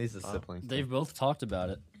He's a sibling. they've both talked about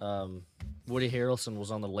it. Woody Harrelson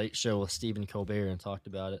was on the Late Show with Stephen Colbert and talked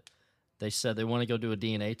about it. They said they want to go do a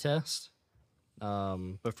DNA test,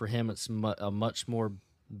 but for him it's a much more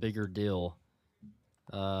bigger deal.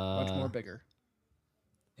 Much more bigger.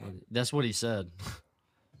 That's what he said.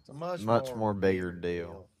 It's a much, Much more bigger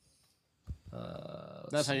deal.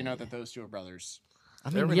 That's how you know that those two are brothers. I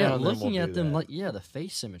mean, Every yeah, now and then looking we'll at do them, that. like, yeah, the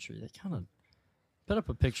face symmetry. They kind of put up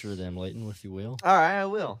a picture of them, Leighton, if you will. All right, I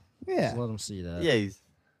will. yeah. Just let them see that. Yeah. He's,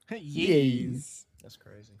 Yes. That's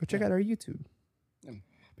crazy. Go check out our YouTube. Yeah.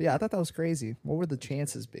 But yeah, I thought that was crazy. What would the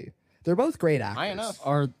chances be? They're both great actors. High enough.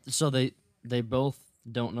 So they both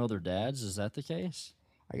don't know their dads. Is that the case?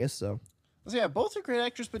 I guess so. So yeah, both are great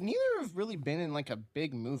actors, but neither have really been in like a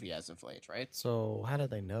big movie as of late, right? So how did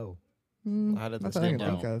they know? Mm, How did not this that I get can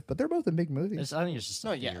think known? of. But they're both in big movies. I think it's just a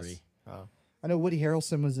No, theory. yes. Oh. I know Woody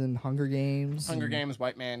Harrelson was in Hunger Games. Hunger and Games,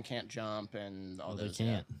 White Man Can't Jump, and all Oh, they those.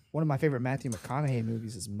 can't. One of my favorite Matthew McConaughey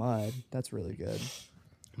movies is Mud. That's really good.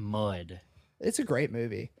 Mud. It's a great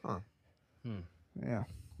movie. Huh. Hmm. Yeah.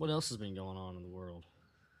 What else has been going on in the world?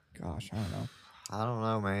 Gosh, I don't know. I don't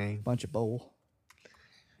know, man. Bunch of bull.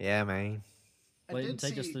 Yeah, man. I Wait and did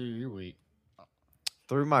take us see- through your week.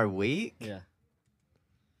 Through my week, Yeah.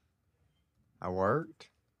 I worked.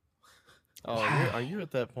 Oh, are you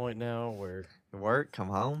at that point now where Work, come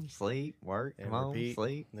home, sleep, work, and come home, repeat,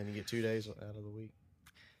 sleep. and then you get 2 days out of the week?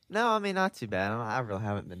 No, I mean not too bad. I really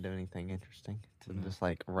haven't been doing anything interesting to just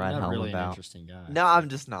like write Not home really an about. interesting guy. No, I'm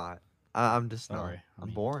just not. I'm just Sorry. not. I I'm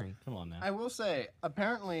mean- boring. Come on now. I will say,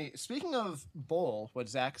 apparently, speaking of bull, what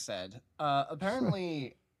Zach said,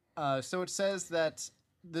 apparently, so it says that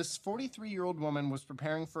this 43-year-old woman was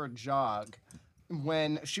preparing for a jog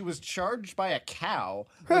when she was charged by a cow,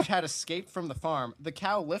 which had escaped from the farm. The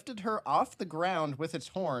cow lifted her off the ground with its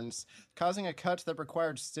horns, causing a cut that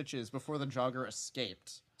required stitches before the jogger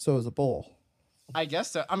escaped. So it was a bull. I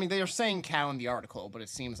guess so. I mean, they are saying cow in the article, but it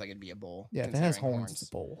seems like it'd be a bull. Yeah, if it has considering horns, it's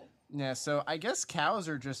a bull. Yeah, so I guess cows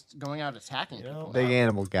are just going out attacking You know, people. Big now.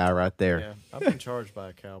 animal guy right there. Yeah, I've been charged by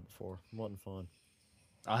a cow before. It wasn't fun.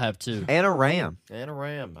 I have two. And a ram. And a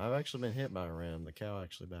ram. I've actually been hit by a ram. The cow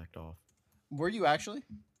actually backed off. Were you actually?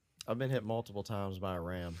 I've been hit multiple times by a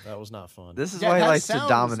ram. That was not fun. This is Yeah, why he that likes to sounds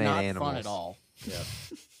dominate not animals. fun at all. Yeah.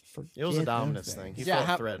 It was a Forget dominance them thing. He Yeah, felt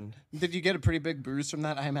how- threatened. Did you get a pretty big bruise from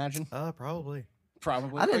that? I imagine. Probably.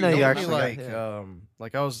 Probably. I didn't Oh, know you don't actually really- got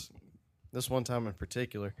like I was this one time in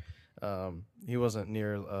particular. He wasn't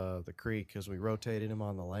near the creek because we rotated him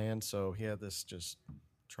on the land, so he had this just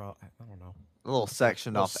I don't know, A little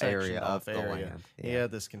sectioned little off area sectioned of off the area. land. He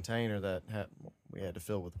had this container that we had to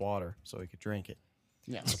fill with water so he could drink it,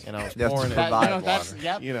 Yeah. and I was You have to pouring it. That, provide you know, that's water.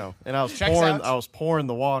 yep. You know, and I was Checks pouring out. I was pouring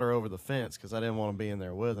the water over the fence because I didn't want to be in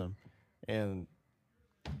there with him, and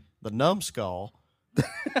the numbskull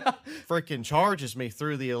freaking charges me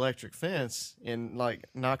through the electric fence and like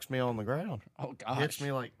knocks me on the ground, Oh gosh. hits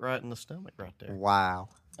me like right in the stomach right there. Wow.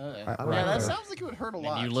 Yeah, Right that there. sounds like it would hurt a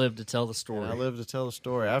lot. And you live to tell the story. And I lived to tell the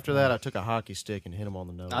story. After that, I took a hockey stick and hit him on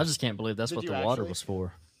the nose. I just can't believe that's Did what you the water actually? was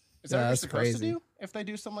for. Is that Yeah, what you're that's supposed crazy. to do if they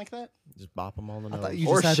do something like that? just bop him on the I nose. thought you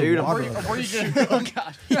Or just had shoot to 'em. water Or them. you just oh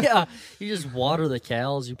god. Yeah, you just water the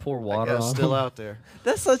cows. You pour That water guy's on still them. out there.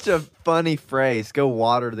 That's such a funny phrase. Go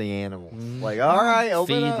water the animals. Like, all right,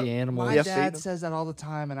 open Feed up. the animals. My Yeah, feed dad 'em. says that all the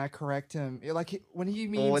time, and I correct him. Like when he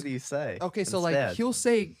means, Well, what do you say? okay, so like instead? he'll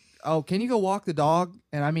say, "Oh, can you go walk the dog?"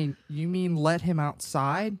 And I mean, you mean let him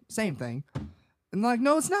outside? Same thing. And like,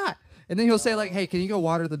 no, it's not. And then he'll say like, "Hey, can you go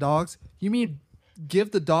water the dogs?" You mean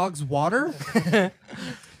give the dogs water?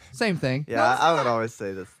 Same thing. Yeah, I would always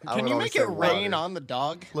say this. I Can would you always make it say rain water. on the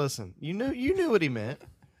dog? Listen, you knew what he meant.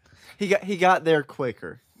 He got there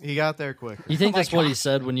quicker. He got there quicker. You think Oh my that's what he God.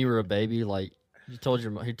 said when you were a baby? Like he told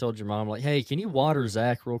your mom, like, "Hey, can you water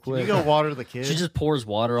Zach real Can quick?" you go water the kids? She just pours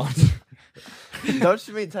water on. Don't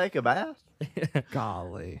you mean take a bath?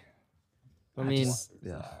 Golly. I mean,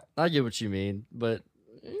 Yeah. I get what you mean, but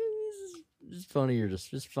it's funnier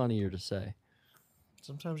to say.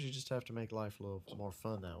 Sometimes you just have to make life a little more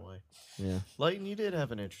fun that way. Yeah. Leighton, you did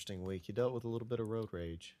have an interesting week. You dealt with a little bit of road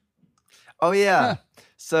rage. Oh yeah.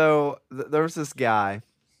 So there was this guy.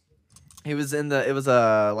 He was in the. It was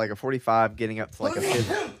like a 45 getting up to like a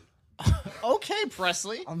 50. Okay,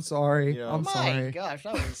 Presley. I'm sorry. Yeah. I'm My sorry. gosh,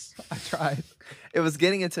 that was I tried. It was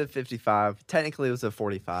getting into 55. Technically, it was a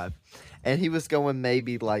 45. And he was going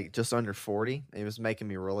maybe like just under 40. He was making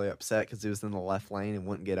me really upset because he was in the left lane and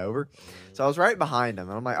wouldn't get over. So I was right behind him.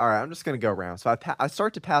 And I'm like, all right, I'm just going to go around. So I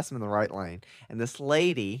start to pass him in the right lane. And this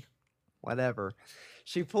lady, whatever,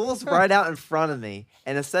 she pulls right out in front of me.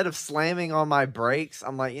 And instead of slamming on my brakes,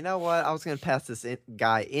 I'm like, you know what? I was going to pass this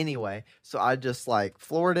guy anyway. So I just like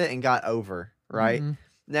floored it and got over, right? Mhm.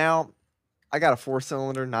 Now, I got a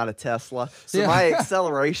 4-cylinder, not a Tesla. So Yeah. my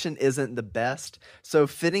acceleration isn't the best. So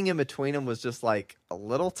fitting in between them was just like a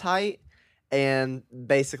little tight. And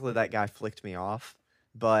basically that guy flicked me off.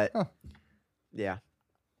 But Huh. yeah.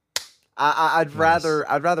 I'd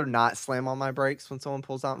rather not slam on my brakes when someone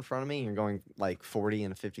pulls out in front of me and you're going like 40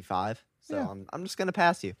 and a 55. So Yeah. I'm just gonna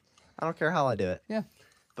pass you. I don't care how I do it. Yeah.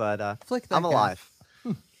 But Flick that I'm guy. alive.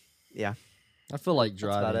 Yeah. I feel like about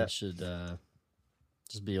driving it. should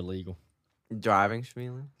just be illegal. Driving should be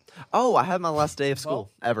illegal. Oh, I had my last day of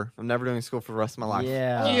school ever. I'm never doing school for the rest of my life.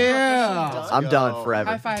 Yeah. Yeah. I'm done Go. forever.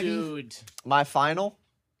 High five. dude. My final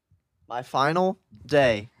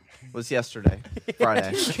day was yesterday,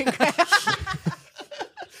 Friday.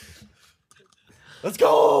 Let's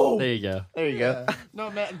go. There you go. There you go.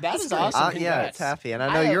 No man, that is awesome. Yeah, Congrats. it's happy, and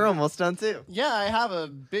I know I you're have- almost done too. Yeah, I have a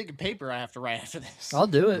big paper I have to write after this. I'll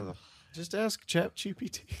do it. Just ask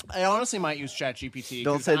ChatGPT. I honestly might use ChatGPT.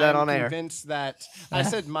 Don't 'cause say that I'm on air. Convinced that I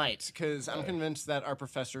said might because I'm convinced that our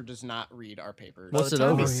professor does not read our papers. By What's the it time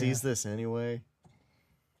over? he Oh, yeah. sees this anyway,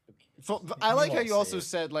 I like how won't you also see it.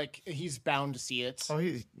 said like he's bound to see it. Oh,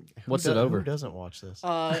 What's it over? Who doesn't watch this?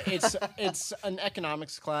 It's an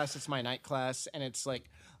economics class. It's my night class, and it's like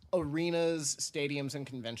arenas, stadiums, and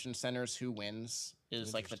convention centers. Who wins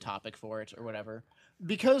is like the topic for it, or whatever.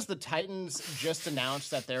 Because the Titans just announced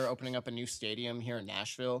that they're opening up a new stadium here in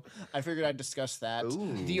Nashville, I figured I'd discuss that.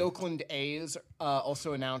 The Oakland A's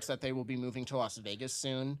also announced that they will be moving to Las Vegas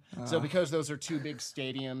soon. So because those are two big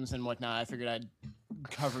stadiums and whatnot, I figured I'd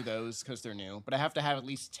cover those because they're new. But I have to have at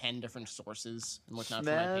least 10 different sources and whatnot for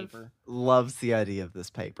my Smev paper. loves the idea of this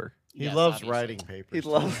paper. He Yes, loves obviously. writing papers. He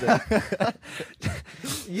loves it.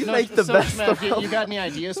 You No, make the so, best Schmev, of you got any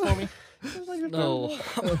ideas for me? No,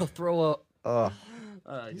 I'm gonna throw up.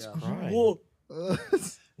 Crying.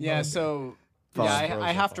 Yeah, so Fun.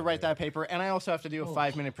 I have to write that paper, and I also have to do a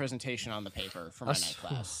 5-minute presentation on the paper for my night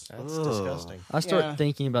class. That's Ugh. disgusting. I start Yeah.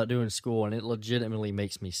 thinking about doing school, and it legitimately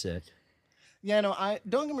makes me sick. Yeah, no, I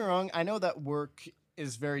don't get me wrong. I know that work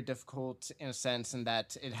is very difficult in a sense, and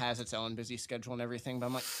that it has its own busy schedule and everything. But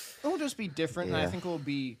I'm like, it'll just be different, and I Yeah. think it will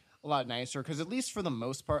be a lot nicer because at least for the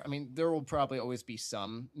most part, I mean, there will probably always be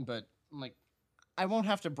some, but like, I won't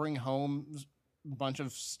have to bring home a bunch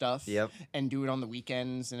of stuff Yep. and do it on the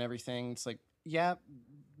weekends and everything. It's like, yeah,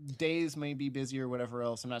 days may be busy or whatever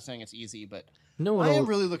else. I'm not saying it's easy, but No one. I am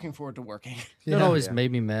really looking forward to working. You know what always Yeah.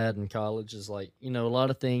 made me mad in college is like, you know, a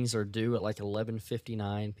lot of things are due at like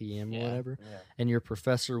 11:59 p.m. or Yeah. whatever. And your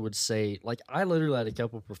professor would say, like, I literally had a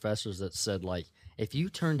couple professors that said, like, if you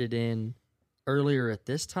turned it in earlier at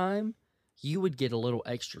this time, you would get a little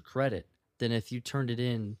extra credit than if you turned it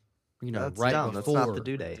in, you know, That's right dumb. before. That's not the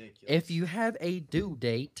due date. If you have a due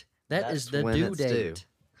date, That's is the when due it's date. due.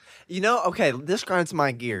 You know, okay, this grinds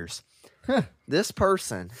my gears. This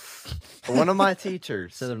person, one of my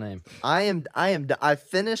teachers, Say their name. I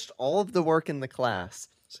finished all of the work in the class.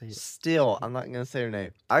 Say it. Still, I'm not gonna say her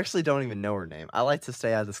name. I actually don't even know her name. I like to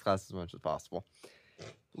stay out of this class as much as possible.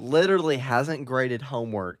 Literally hasn't graded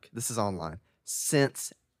homework. This is online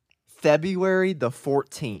since February the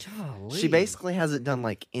 14th. She Golly. basically hasn't done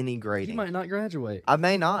like any You grading. might not graduate. I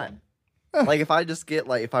may not. Like if I just get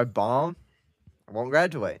if I bomb, I won't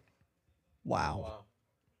graduate. Wow.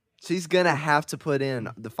 She's gonna have to put in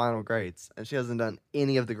the final grades, and she hasn't done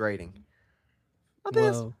any of the grading. I'm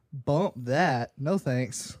pissed. Whoa. Bump that. No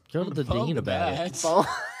thanks. Go to the Bump dean about it. that. Bomb-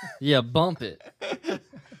 Yeah, bump it.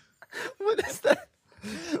 what is that?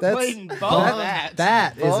 That's Wait, bump that.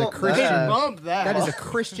 that is a Bump Christian. that. Bump that. That is a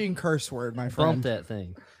Christian curse word, my friend. Bump that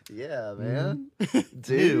thing. Yeah, man. New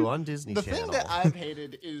Dude. on Disney The Channel. thing that I've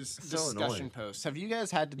hated is So discussion annoying. posts. Have you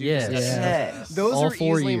guys had to do Yes. discussion Yeah. posts? Yes. Those All are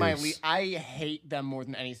 4 easily my years. I hate them more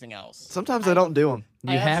than anything else. Sometimes I don't do them.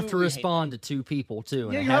 I You have to absolutely hate respond to 2 people too,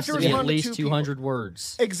 and Yeah, it you have has to to be at respond to least 2 people. 200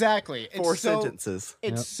 words. Exactly. It's 4 so, sentences.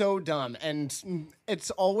 It's Yep. so dumb, and it's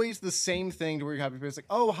always the same thing to where you have people. It's like,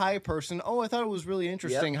 oh, hi, person. Oh, I thought it was really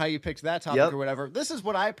interesting how you picked that topic Yep. or whatever. This is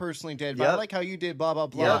what I personally did, but I Yep. like how you did blah blah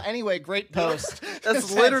blah. Yep. Anyway, great post.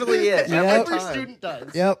 That's literally it. Every time. student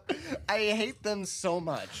does. Yep. I hate them so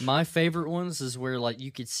much. My favorite ones is where like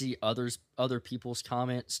you could see other people's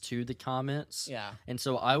comments to the comments. Yeah. And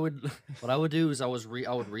so I would what I would do is I would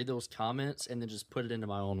read those comments and then just put it into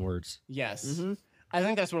my own words. Yes. Mm-hmm. I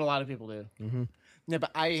think that's what a lot of people do. Mhm. Yeah,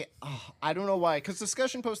 but I don't know why. Because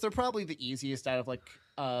discussion posts, they're probably the easiest out of like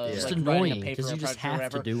It's like writing annoying a paper because or you just project or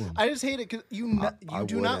have to whatever. do them. I just hate it because you I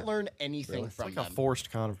do not wouldn't. learn anything It's from like them. a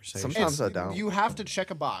forced conversation. Sometimes I It's- don't. You have to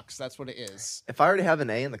check a box. That's what it is. If I already have an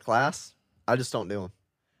A in the class, I just don't do them.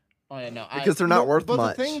 Oh yeah, no, Because they're not worth but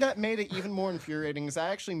much. the thing that made it even more infuriating is I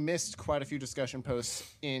actually missed quite a few discussion posts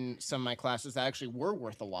in some of my classes that actually were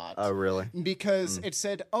worth a lot. Oh, really? Because it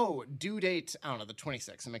said, oh, due date, I don't know, the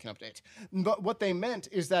 26th, I'm making an update. But what they meant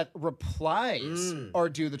is that replies are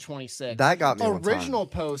due the 26th. That got me one time. Original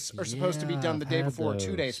posts are supposed to be Yeah, done the I've day had before,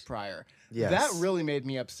 2 days those. prior. Yes. That really made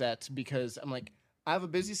me upset because I'm like, I have a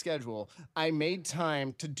busy schedule. I made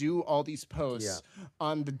time to do all these posts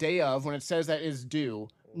on the day of when it says that is due,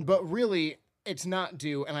 but really it's not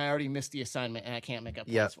due, and I already missed the assignment, and I can't make up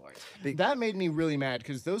points Yep. for it. Be- That made me really mad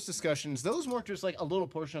because those discussions, those weren't just like a little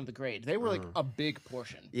portion of the grade; they were like a big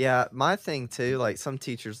portion. Yeah, my thing too, like some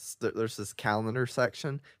teachers, there's this calendar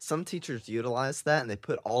section. Some teachers utilize that and they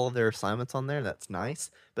put all of their assignments on there. That's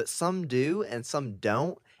nice. But some do and some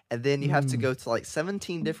don't. and then you have to go to like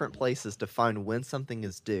 17 different places to find when something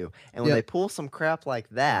is due. And when Yep. they pull some crap like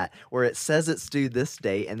that, where it says it's due this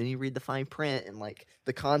date, and then you read the fine print and like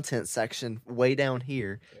the content section way down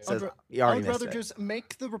here says you I already would missed rather it. just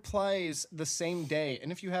make the replies the same day,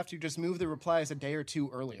 and if you have to, just move the replies a day or two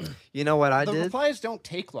earlier. You know what I The did? replies don't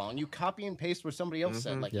take long. You copy and paste what somebody else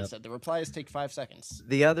said, like you Yep. said. The replies take 5 seconds.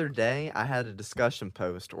 The other day, I had a discussion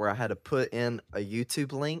post where I had to put in a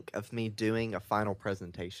YouTube link of me doing a final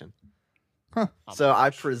presentation. Huh. So I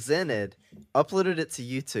presented, uploaded it to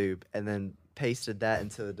YouTube, and then pasted that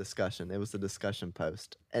into the discussion. It was a discussion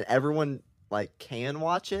post, and everyone like can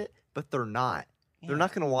watch it, but they're not. They're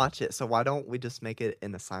not gonna watch it. So why don't we just make it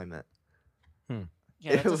an assignment?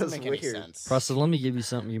 Yeah, It that doesn't was make any weird. sense. Preston, let me give you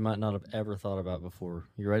something you might not have ever thought about before.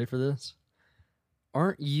 You ready for this?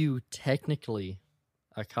 Aren't you technically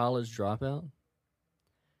a college dropout?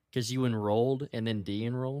 Because you enrolled and then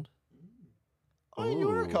de-enrolled? Oh, you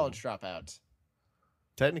were a Ooh. college dropout.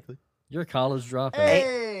 Technically. You're a college dropout.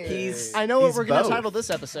 Hey, he's- I know what he's we're gonna both. title this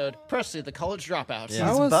episode: Presley, the college dropout. Yeah.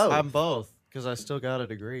 He's I was- both. I'm both because I still got a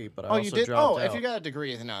degree, but I Oh, also you did. dropped Oh, out. if you got a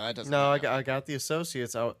degree, then no, that doesn't. No, matter. I got the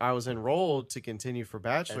associates. I was enrolled to continue for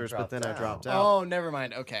bachelor's, but then I dropped dropped out. Oh, never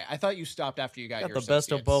mind. Okay, I thought you stopped after you got got your the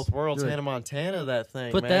best of associates. both worlds. Good. Hannah Montana, that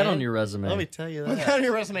thing. Put that man. on your resume. Let me tell you Put that. that on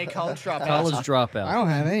your resume, college dropout. College I dropout. don't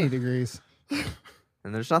have any degrees.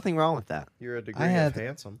 And there's nothing wrong with that. You're a degree I have of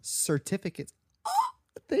handsome. certificates.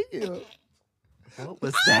 Thank you. What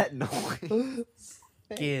was that noise?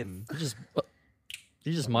 Again.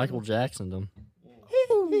 You just Michael Jacksoned them.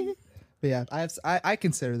 But yeah, I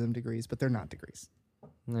consider them degrees, but they're not degrees.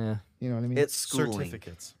 Yeah. You know what I mean? It's schooling.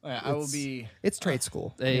 Certificates. Yeah, I will be. It's trade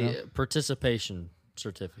school. A you know? participation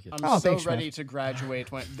certificate. I'm Oh, so thanks, ready man. to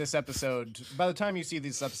graduate when this episode. By the time you see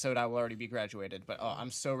this episode, I will already be graduated. But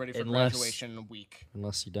I'm so ready for Unless- graduation week.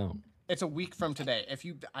 Unless you don't. It's a week from today. If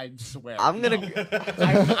you, I swear. I'm gonna.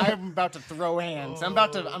 I'm about to throw hands. I'm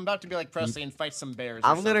about to be like Presley and fight some bears. or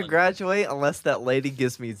I'm gonna something. graduate unless that lady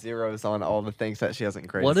gives me zeros on all the things that she hasn't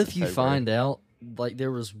graded. What if since you February. find out like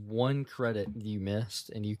there was one credit you missed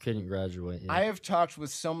and you couldn't graduate? yet? I have talked with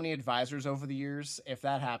so many advisors over the years. If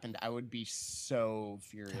that happened, I would be so That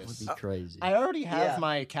furious. would be crazy. I already have Yeah.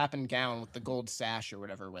 my cap and gown with the gold sash or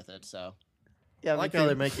whatever with it. So Yeah, I like how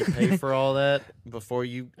they make you pay for all that before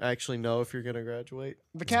you actually know if you're going to graduate.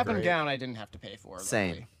 the It's cap and great. gown I didn't have to pay for. Same.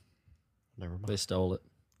 luckily. Never mind. They stole it.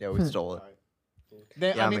 Yeah, we stole it.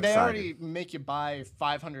 They, Yeah, I I'm mean, they excited. already make you buy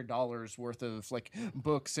 $500 worth of like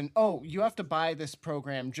books, and oh, you have to buy this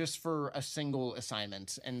program just for a single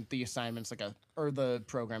assignment, and the assignment's like the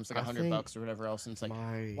program's like I $100 think or whatever else, and it's like,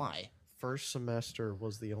 My why? first semester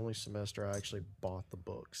was the only semester I actually bought the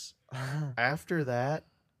books. After that,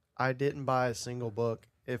 I didn't buy a single book.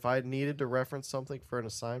 If I needed to reference something for an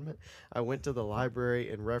assignment, I went to the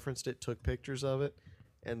library and referenced it, took pictures of it,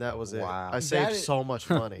 and that was Wow. it. I saved That is- so much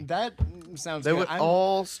money. That sounds. They good. would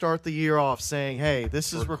all start the year off saying, "Hey,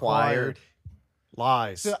 this is required."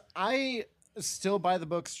 Lies. So I still buy the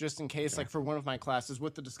books just in case, like for one of my classes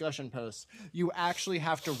with the discussion posts, you actually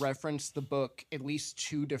have to reference the book at least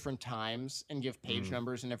 2 different times and give page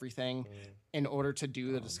numbers and everything in order to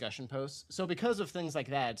do the discussion posts. So because of things like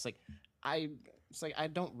that, it's like I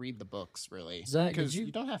don't read the books really Zach, did because you-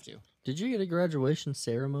 you don't have to. Did you get a graduation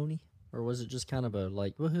ceremony? Or was it just kind of a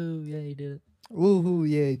like, woohoo, yeah, you did it? Woohoo!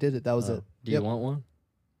 Yeah, he did it. That was Oh, it. Do you want one?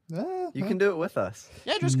 You can do it with us.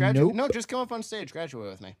 Yeah, just graduate. Nope. No, just come up on stage,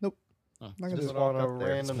 graduate with me. Nope. Oh. Not gonna do Just it. on a up there.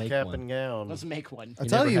 random Let's make cap one. and gown. Let's make one. I'll You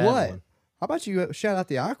tell never you had what. one. How about you shout out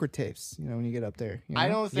the awkward tapes? You know, when you get up there. You I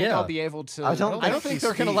know? don't think Yeah. I'll be able to. I don't think think he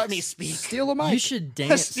they're gonna let me speaks. speak. steal a mic. You should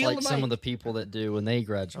dance Steal like the some mic. of the people that do when they Oh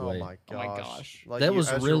graduate. my Oh my gosh! gosh. Like That you- was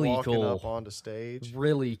as you're really walking cool. Up onto stage.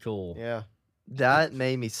 Really cool. Yeah, That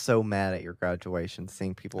made me so mad at your graduation,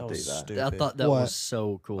 seeing people that do was that. stupid. I thought that What? was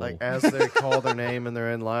so cool. Like as they call their name and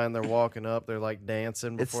they're in line, they're walking up, they're like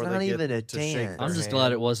dancing It's before not they get even a to shake dance. their I'm just hand.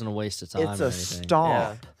 glad it wasn't a waste of time. It's or a anything.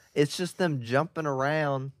 stomp. It's just them jumping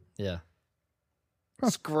around, Yeah,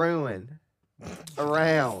 screwing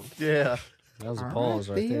around. Yeah, that was a All pause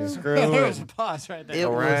right, right there. Theo. There was screwing. a pause right there. It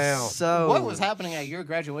Around. was so. What was happening at your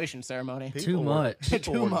graduation ceremony? Too People were- much.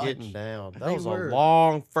 People Too were much. getting down. That They was were. a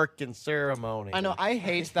long freaking ceremony. I know. I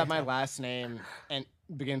hate that my last name and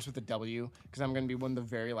begins with a W because I'm gonna be one of the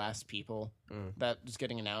very last people that is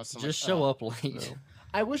getting announced. I'm Just like, show "Oh." up late.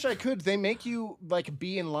 I wish I could. They make you like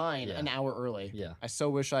be in line Yeah. an hour early. Yeah. I so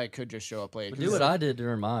wish I could just show up late. Do what I did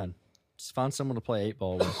during mine. Just find someone to play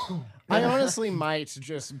 8-ball with. I honestly might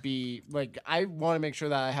just be like, I want to make sure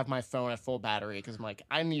that I have my phone at full battery because I'm like,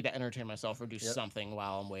 I need to entertain myself or do something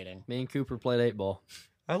while I'm waiting. Me and Cooper played 8-ball.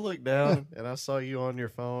 I looked down and I saw you on your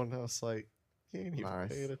phone. I was like, He ain't even Nice.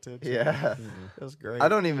 paying attention. Yeah. That's great. I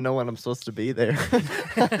don't even know when I'm supposed to be there.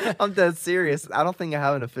 I'm dead serious. I don't think I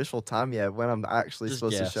have an official time yet when I'm actually Just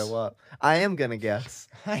supposed guess. to show up. I am gonna guess.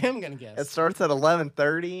 I am gonna It guess. starts at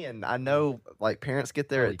 11:30, and I know like parents get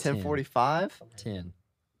there Probably at 10. 10:45. 10.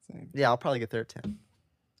 Yeah, I'll probably get there at 10.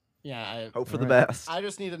 Yeah, Hope for the Alright. best. I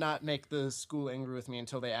just need to not make the school angry with me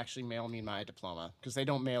until they actually mail me my diploma, because they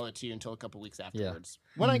don't mail it to you until a couple weeks afterwards.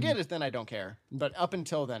 When I get it, then I don't care. But up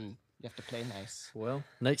until then, you have to play nice. Well,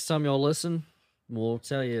 next time y'all listen, we'll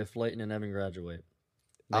tell you if Leighton and Evan graduate.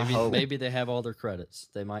 I hope. Maybe they have all their credits.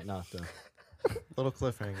 They might not, though. Little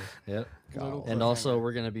cliffhanger. Yep. Little And also, cliffhanger.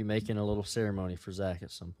 we're going to be making a little ceremony for Zach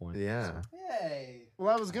at some point. Yeah.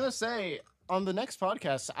 Well, I was gonna say on the next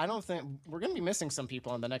podcast, I don't think we're gonna be missing some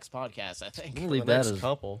people on the next podcast. I think. We'll leave The that next as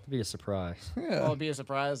couple. be a surprise. Well, it'll be a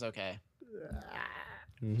surprise. Okay.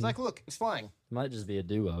 It's like, look, it's flying. Might just be a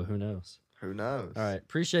duo. Who knows? Who knows? All right.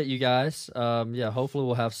 Appreciate you guys. Yeah, hopefully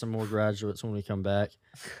we'll have some more graduates when we come back,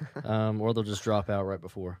 or they'll just drop out right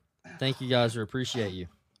before. Thank you guys. We appreciate you.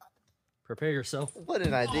 Prepare yourself What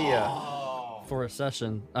an idea. for a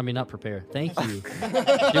session. I mean, not prepare. Thank you.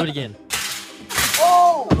 Do it again.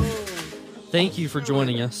 Thank you for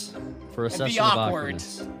joining us for a be session of awkward.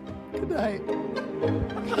 awkwardness. Good night.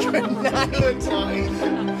 Good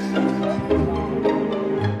night.